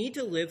that we need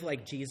to live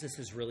like Jesus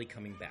is really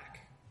coming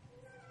back.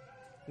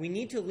 We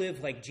need to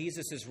live like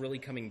Jesus is really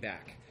coming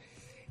back.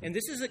 And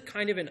this is a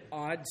kind of an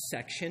odd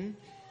section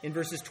in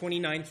verses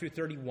 29 through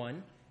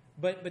 31,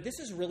 but this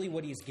is really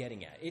what he's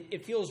getting at.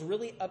 It feels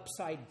really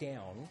upside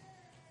down,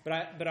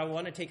 but I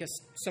want to take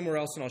us somewhere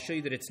else, and I'll show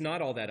you that it's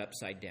not all that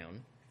upside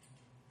down.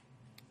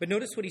 But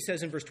notice what he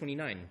says in verse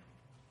 29.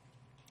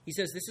 He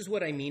says, "This is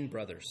what I mean,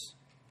 brothers.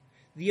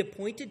 The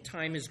appointed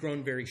time has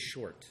grown very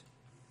short.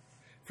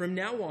 From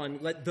now on,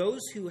 let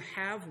those who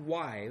have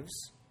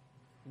wives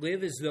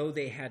live as though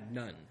they had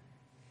none,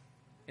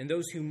 and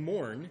those who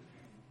mourn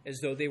as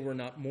though they were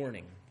not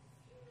mourning,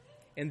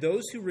 and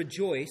those who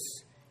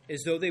rejoice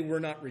as though they were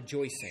not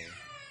rejoicing,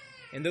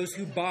 and those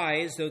who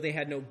buy as though they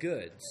had no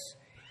goods,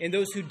 and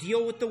those who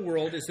deal with the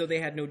world as though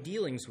they had no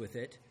dealings with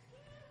it.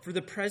 For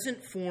the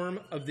present form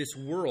of this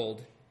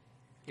world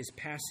is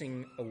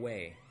passing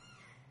away."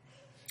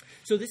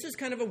 So this is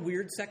kind of a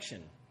weird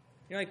section.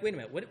 You're like, wait a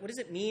minute, what does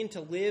it mean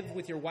to live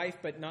with your wife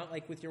but not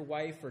like with your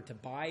wife, or to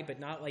buy but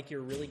not like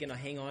you're really going to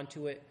hang on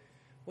to it?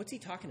 What's he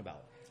talking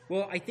about?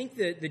 Well, I think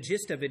the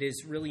gist of it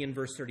is really in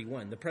verse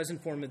 31. The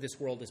present form of this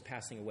world is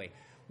passing away.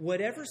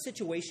 Whatever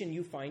situation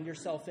you find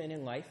yourself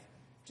in life,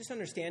 just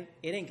understand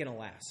it ain't going to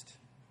last.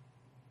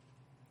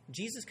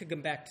 Jesus could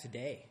come back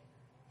today.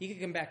 He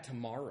could come back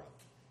tomorrow.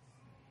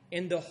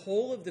 And the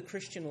whole of the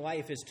Christian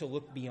life is to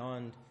look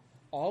beyond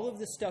all of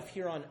the stuff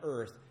here on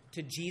earth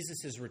to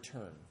Jesus'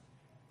 return.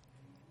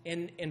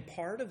 And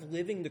part of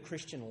living the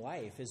Christian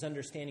life is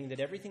understanding that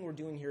everything we're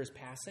doing here is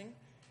passing,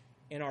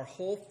 and our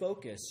whole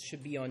focus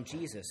should be on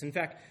Jesus. In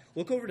fact,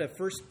 look over to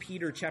 1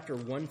 Peter chapter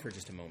 1 for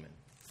just a moment.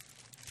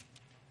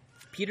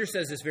 Peter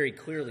says this very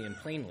clearly and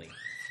plainly.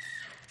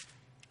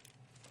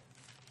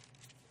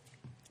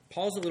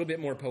 Paul's a little bit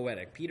more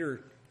poetic. Peter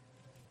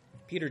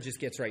just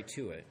gets right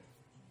to it.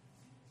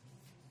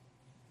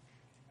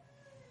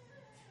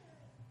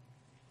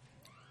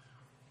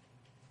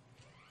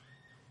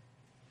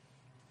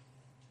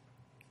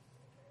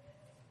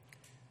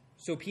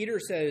 So Peter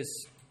says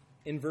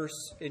in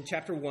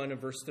chapter 1 of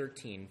verse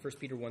 13, 1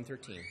 Peter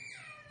 1:13,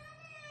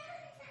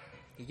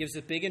 he gives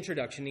a big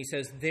introduction. He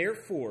says,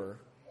 therefore,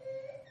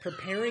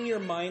 preparing your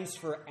minds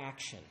for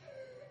action.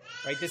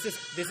 Right? This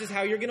is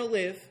how you're going to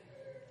live.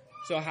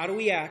 So how do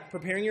we act?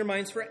 Preparing your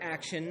minds for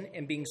action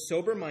and being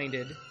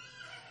sober-minded,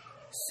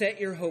 set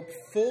your hope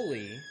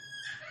fully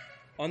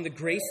on the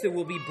grace that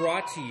will be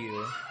brought to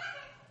you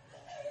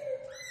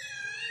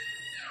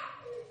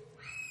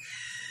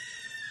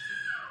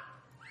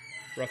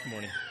rough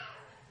morning.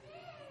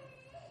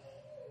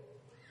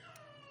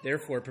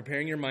 Therefore,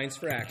 preparing your minds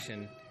for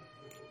action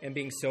and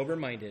being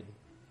sober-minded,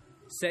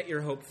 set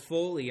your hope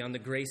fully on the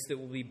grace that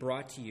will be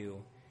brought to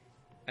you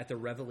at the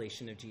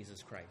revelation of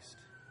Jesus Christ.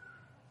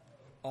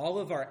 All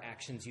of our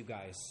actions, you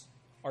guys,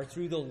 are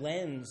through the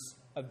lens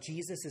of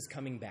Jesus is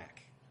coming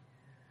back.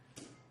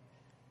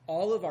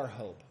 All of our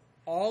hope,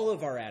 all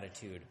of our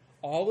attitude,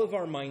 all of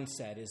our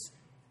mindset is,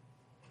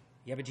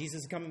 yeah, but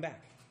Jesus is coming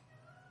back.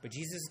 But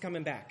Jesus is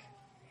coming back.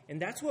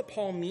 And that's what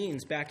Paul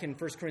means back in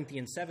 1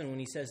 Corinthians 7 when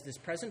he says this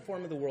present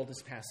form of the world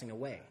is passing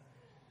away.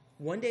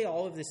 One day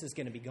all of this is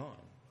going to be gone.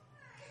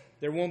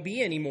 There won't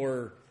be any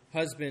more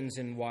husbands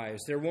and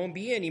wives. There won't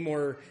be any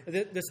more.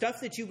 The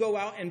stuff that you go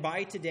out and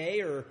buy today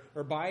or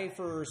buy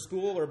for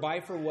school or buy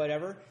for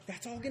whatever,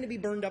 that's all going to be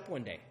burned up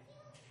one day.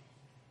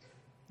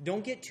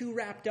 Don't get too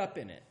wrapped up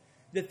in it.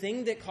 The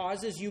thing that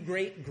causes you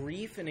great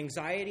grief and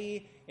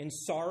anxiety and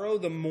sorrow,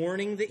 the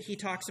mourning that he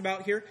talks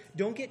about here,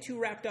 don't get too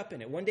wrapped up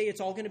in it. One day it's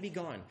all going to be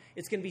gone.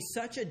 It's going to be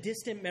such a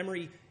distant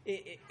memory,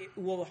 it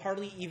will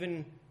hardly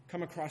even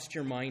come across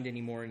your mind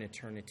anymore in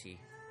eternity.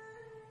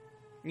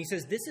 And he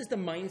says this is the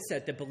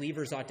mindset that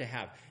believers ought to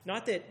have.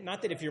 Not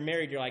that if you're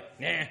married, you're like,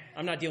 nah,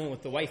 I'm not dealing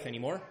with the wife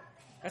anymore.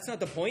 That's not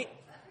the point.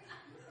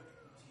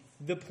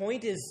 The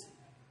point is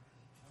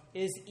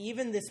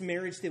even this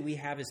marriage that we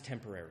have is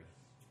temporary.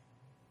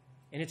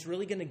 And it's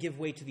really going to give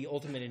way to the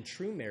ultimate and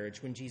true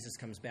marriage when Jesus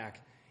comes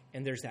back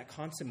and there's that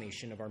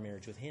consummation of our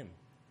marriage with him.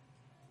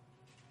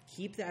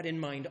 Keep that in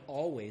mind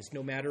always,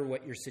 no matter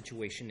what your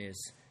situation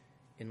is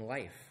in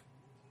life.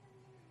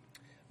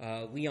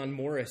 Leon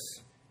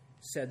Morris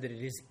said that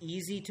it is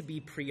easy to be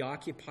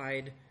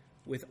preoccupied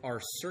with our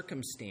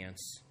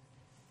circumstance,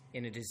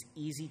 and it is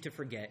easy to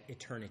forget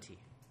eternity.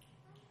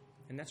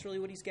 And that's really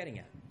what he's getting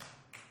at.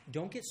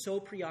 Don't get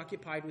so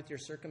preoccupied with your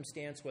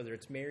circumstance, whether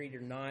it's married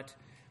or not,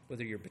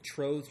 whether you're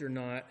betrothed or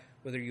not,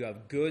 whether you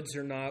have goods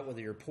or not,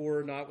 whether you're poor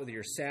or not, whether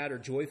you're sad or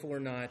joyful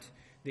or not,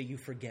 that you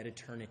forget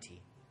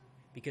eternity.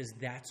 Because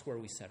that's where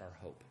we set our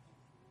hope.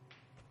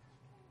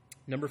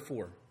 Number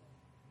 4.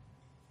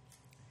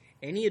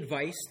 Any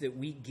advice that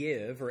we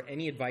give or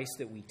any advice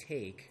that we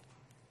take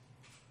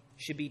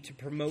should be to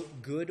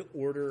promote good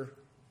order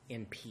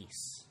and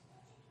peace.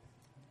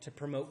 To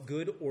promote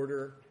good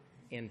order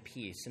and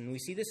peace. And we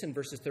see this in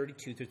verses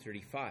 32 through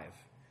 35.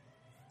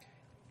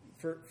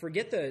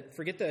 Forget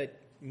the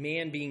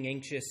man being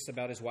anxious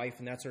about his wife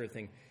and that sort of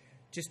thing.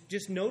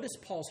 Just notice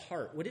Paul's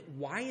heart.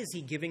 Why is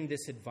he giving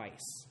this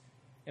advice?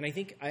 And I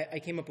think I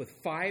came up with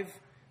five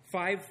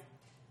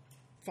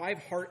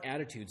heart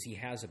attitudes he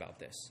has about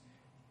this.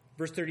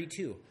 Verse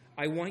 32,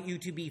 I want you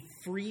to be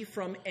free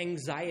from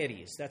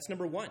anxieties. That's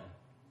number 1.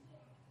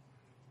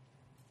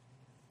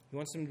 He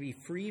wants them to be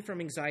free from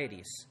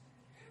anxieties.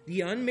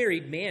 The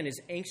unmarried man is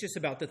anxious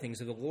about the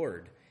things of the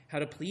Lord, how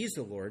to please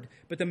the Lord,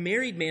 but the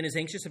married man is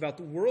anxious about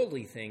the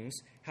worldly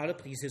things, how to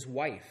please his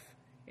wife,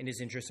 and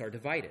his interests are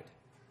divided.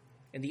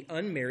 And the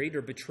unmarried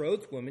or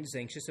betrothed woman is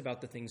anxious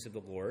about the things of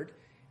the Lord,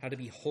 how to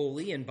be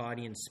holy in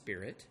body and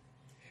spirit.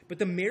 But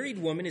the married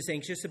woman is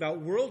anxious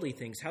about worldly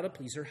things, how to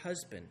please her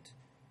husband.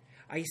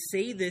 I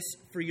say this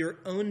for your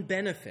own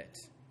benefit,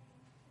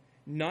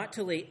 not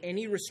to lay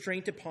any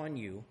restraint upon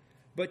you,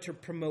 but to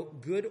promote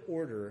good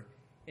order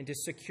and to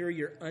secure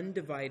your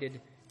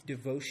undivided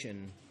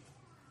devotion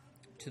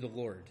to the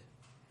Lord.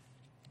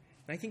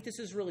 And I think this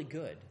is really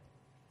good,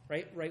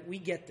 right? We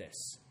get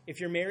this. If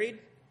you're married,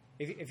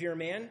 if you're a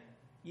man,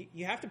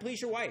 you have to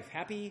please your wife.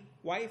 Happy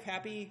wife,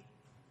 happy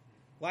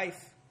life.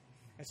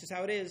 That's just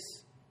how it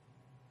is,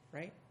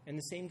 right? And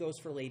the same goes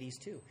for ladies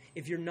too.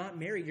 If you're not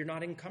married, you're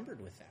not encumbered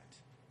with that.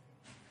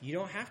 You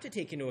don't have to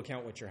take into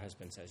account what your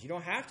husband says. You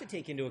don't have to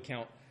take into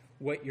account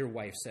what your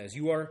wife says.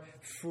 You are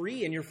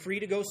free, and you're free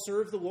to go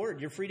serve the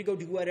Lord. You're free to go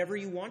do whatever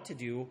you want to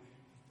do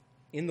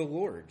in the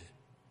Lord.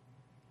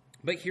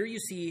 But here you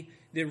see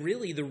that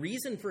really the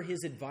reason for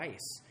his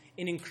advice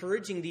in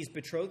encouraging these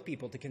betrothed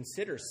people to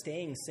consider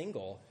staying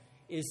single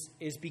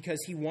is because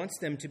he wants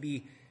them to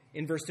be,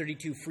 in verse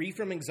 32, free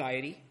from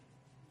anxiety.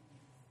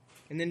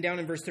 And then down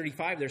in verse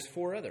 35, there's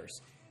 4 others.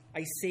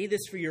 I say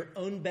this for your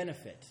own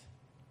benefit.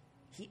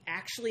 He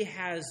actually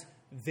has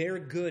their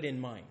good in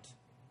mind.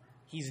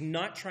 He's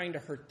not trying to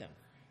hurt them.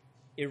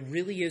 It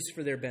really is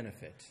for their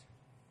benefit.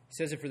 He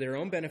says it for their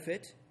own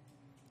benefit,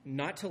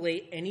 not to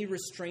lay any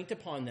restraint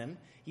upon them.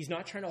 He's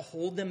not trying to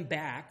hold them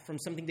back from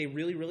something they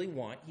really, really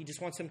want. He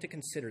just wants them to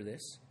consider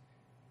this.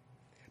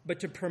 But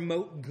to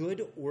promote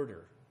good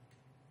order.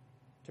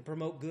 To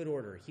promote good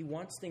order. He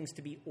wants things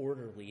to be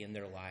orderly in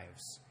their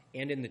lives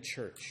and in the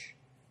church.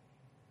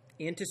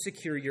 And to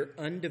secure your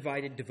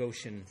undivided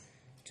devotion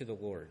to the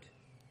Lord.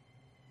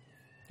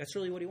 That's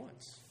really what he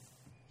wants.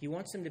 He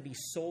wants them to be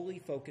solely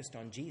focused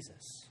on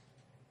Jesus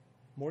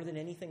more than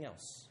anything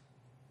else.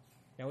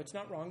 Now, it's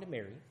not wrong to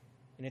marry,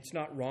 and it's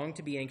not wrong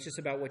to be anxious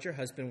about what your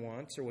husband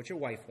wants or what your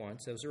wife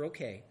wants. Those are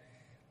okay.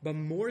 But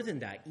more than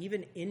that,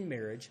 even in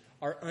marriage,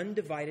 our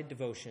undivided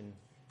devotion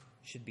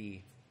should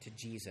be to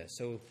Jesus.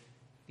 So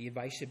the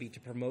advice should be to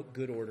promote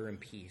good order and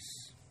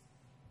peace.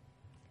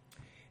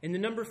 And the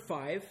number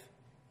 5,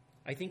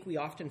 I think we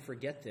often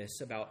forget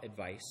this about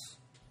advice,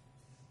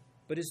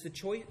 but is the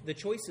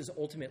choice is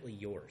ultimately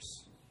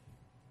yours.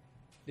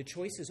 The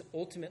choice is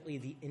ultimately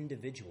the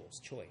individual's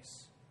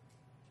choice.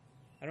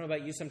 I don't know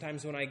about you,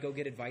 sometimes when I go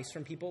get advice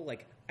from people,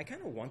 I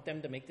kind of want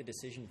them to make the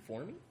decision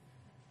for me,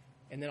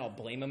 and then I'll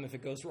blame them if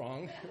it goes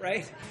wrong,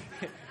 right?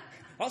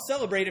 I'll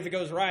celebrate if it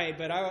goes right,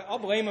 but I'll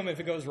blame them if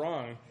it goes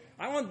wrong.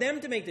 I want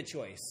them to make the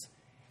choice.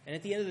 And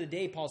at the end of the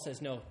day, Paul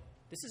says, no,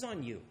 this is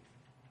on you.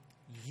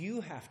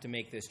 You have to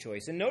make this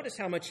choice. And notice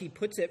how much he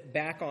puts it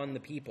back on the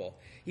people.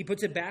 He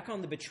puts it back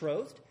on the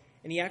betrothed,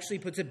 and he actually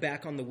puts it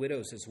back on the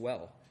widows as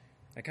well.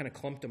 I kind of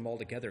clumped them all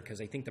together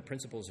because I think the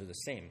principles are the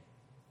same.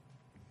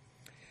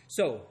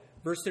 So,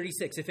 verse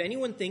 36, if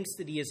anyone thinks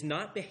that he is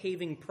not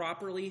behaving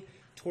properly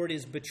toward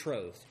his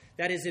betrothed,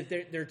 that is, if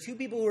there are 2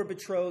 people who are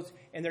betrothed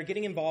and they're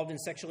getting involved in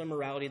sexual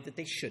immorality that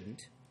they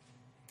shouldn't,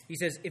 he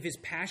says, if his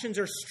passions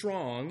are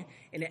strong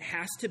and it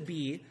has to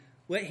be,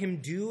 let him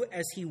do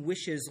as he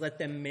wishes, let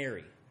them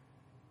marry.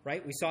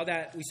 Right? We saw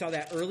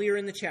that earlier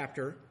in the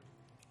chapter,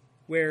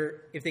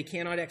 where if they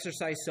cannot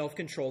exercise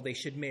self-control, they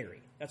should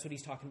marry. That's what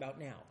he's talking about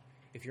now.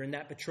 If you're in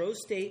that betrothed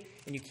state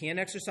and you can't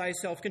exercise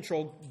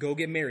self-control, go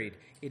get married.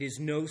 It is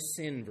no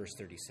sin, verse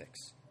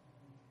 36.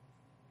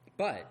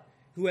 But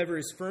whoever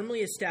is firmly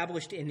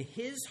established in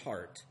his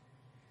heart,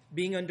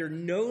 being under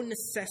no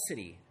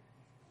necessity,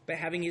 but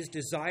having his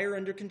desire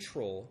under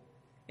control,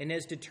 and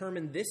has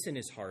determined this in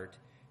his heart,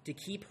 to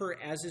keep her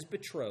as his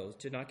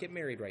betrothed, to not get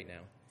married right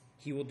now,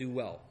 he will do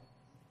well.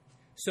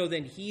 So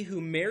then he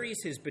who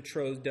marries his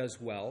betrothed does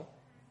well,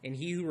 and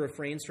he who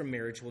refrains from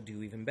marriage will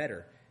do even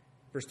better.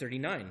 Verse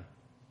 39,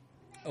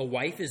 a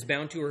wife is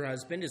bound to her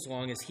husband as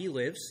long as he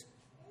lives,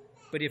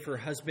 but if her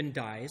husband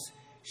dies,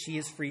 she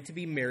is free to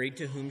be married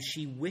to whom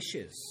she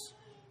wishes,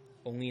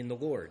 only in the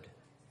Lord.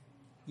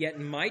 Yet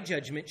in my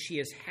judgment, she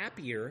is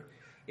happier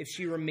if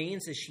she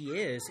remains as she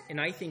is,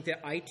 and I think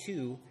that I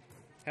too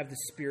have the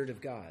Spirit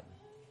of God.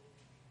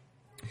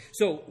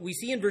 So we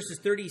see in verses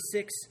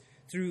 36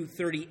 through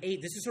 38,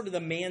 this is sort of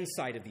the man's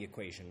side of the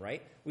equation,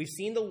 right? We've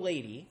seen the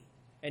lady,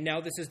 and now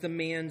this is the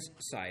man's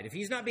side. If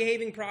he's not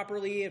behaving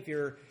properly, if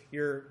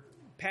your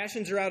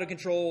passions are out of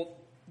control,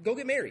 go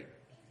get married.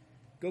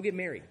 Go get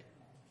married.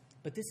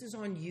 But this is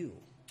on you.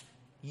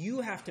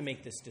 You have to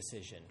make this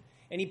decision.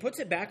 And he puts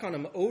it back on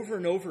him over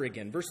and over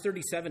again, verse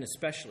 37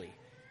 especially.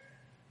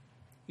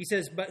 He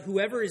says, but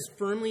whoever is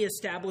firmly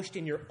established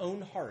in your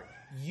own heart,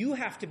 you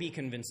have to be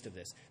convinced of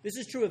this. This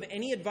is true of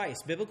any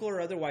advice, biblical or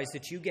otherwise,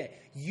 that you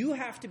get. You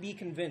have to be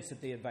convinced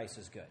that the advice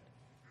is good.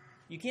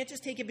 You can't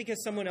just take it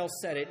because someone else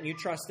said it and you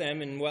trust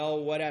them and,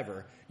 well,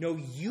 whatever. No,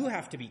 you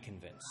have to be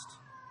convinced.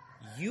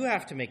 You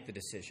have to make the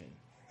decision.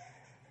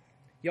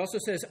 He also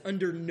says,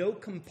 under no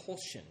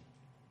compulsion.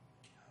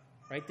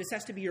 Right? This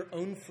has to be your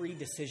own free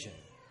decision.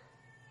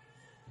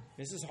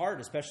 This is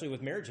hard, especially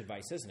with marriage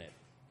advice, isn't it?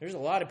 There's a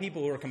lot of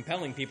people who are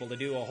compelling people to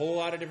do a whole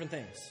lot of different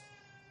things.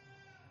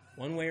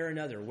 One way or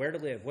another, where to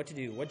live, what to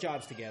do, what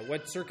jobs to get,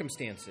 what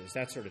circumstances,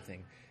 that sort of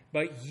thing.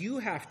 But you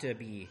have to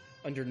be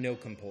under no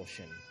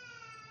compulsion.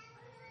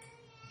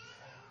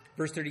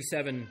 Verse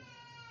 37,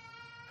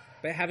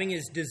 but having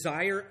his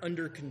desire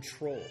under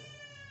control.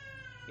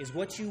 Is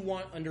what you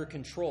want under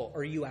control?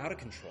 Or are you out of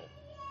control?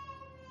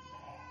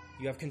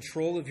 You have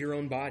control of your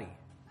own body.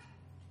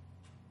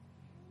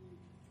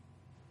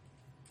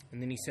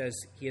 And then he says,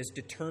 he has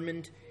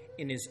determined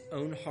in his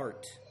own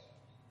heart.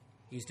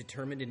 He's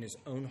determined in his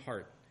own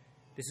heart.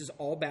 This is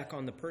all back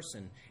on the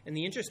person. And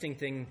the interesting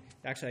thing,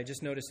 actually, I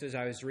just noticed as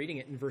I was reading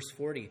it in verse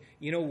 40,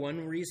 you know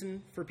one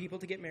reason for people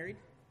to get married?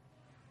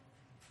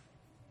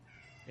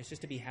 It's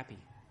just to be happy.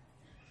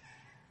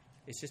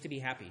 It's just to be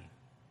happy.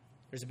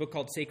 There's a book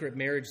called Sacred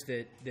Marriage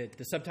that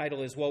the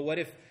subtitle is, well, what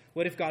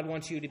if God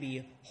wants you to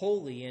be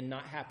holy and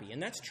not happy?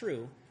 And that's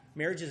true.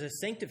 Marriage is a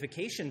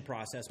sanctification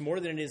process more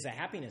than it is a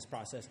happiness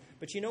process.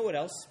 But you know what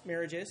else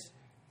marriage is?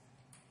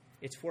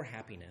 It's for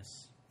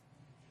happiness.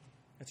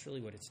 That's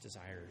really what it's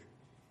desired.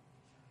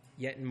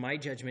 Yet in my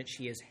judgment,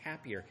 she is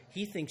happier.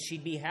 He thinks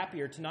she'd be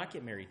happier to not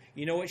get married.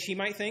 You know what she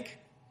might think?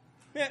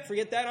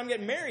 Forget that, I'm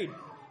getting married.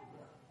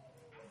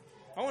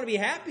 I want to be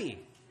happy.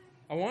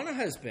 I want a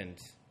husband.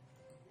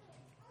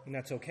 And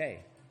that's okay.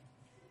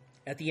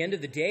 At the end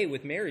of the day,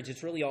 with marriage,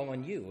 it's really all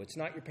on you. It's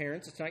not your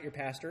parents. It's not your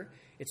pastor.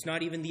 It's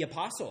not even the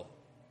apostle.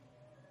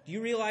 Do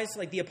you realize,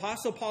 the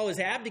apostle Paul is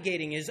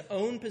abdicating his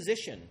own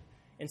position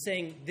and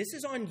saying, this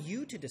is on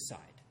you to decide.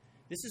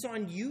 This is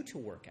on you to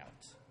work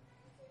out.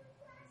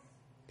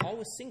 Paul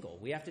was single.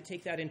 We have to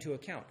take that into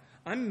account.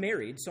 I'm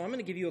married, so I'm going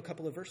to give you a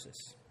couple of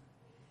verses.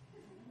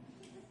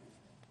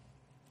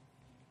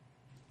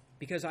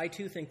 Because I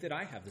too think that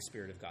I have the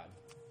Spirit of God.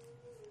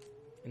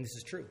 And this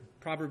is true.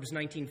 Proverbs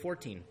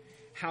 19:14.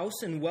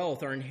 House and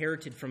wealth are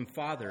inherited from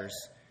fathers,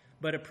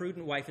 but a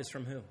prudent wife is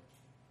from who?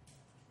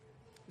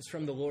 It's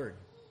from the Lord.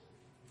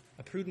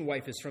 A prudent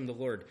wife is from the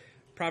Lord.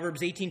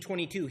 Proverbs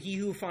 18:22. He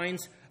who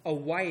finds a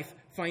wife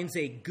finds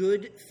a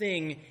good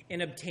thing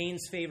and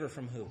obtains favor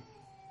from who?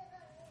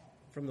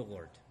 From the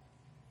Lord.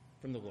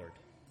 From the Lord.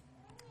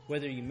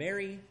 Whether you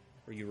marry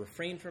or you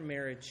refrain from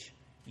marriage,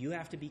 you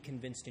have to be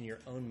convinced in your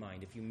own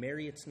mind. If you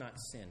marry, it's not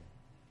sin.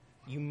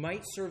 You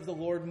might serve the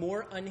Lord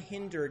more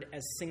unhindered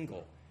as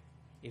single.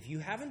 If you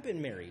haven't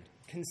been married,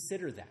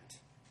 consider that.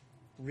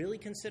 Really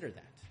consider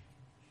that.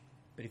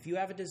 But if you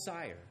have a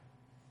desire,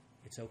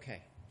 it's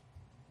okay.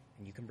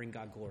 And you can bring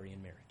God glory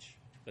in marriage.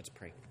 Let's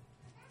pray.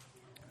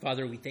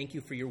 Father, we thank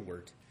you for your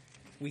word.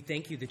 We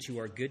thank you that you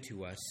are good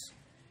to us.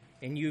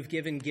 And you've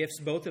given gifts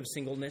both of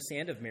singleness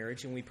and of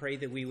marriage, and we pray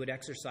that we would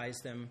exercise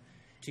them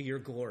to your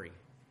glory.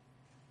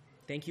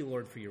 Thank you,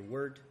 Lord, for your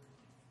word.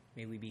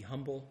 May we be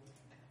humble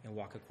and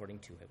walk according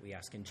to it. We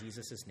ask in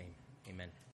Jesus' name. Amen.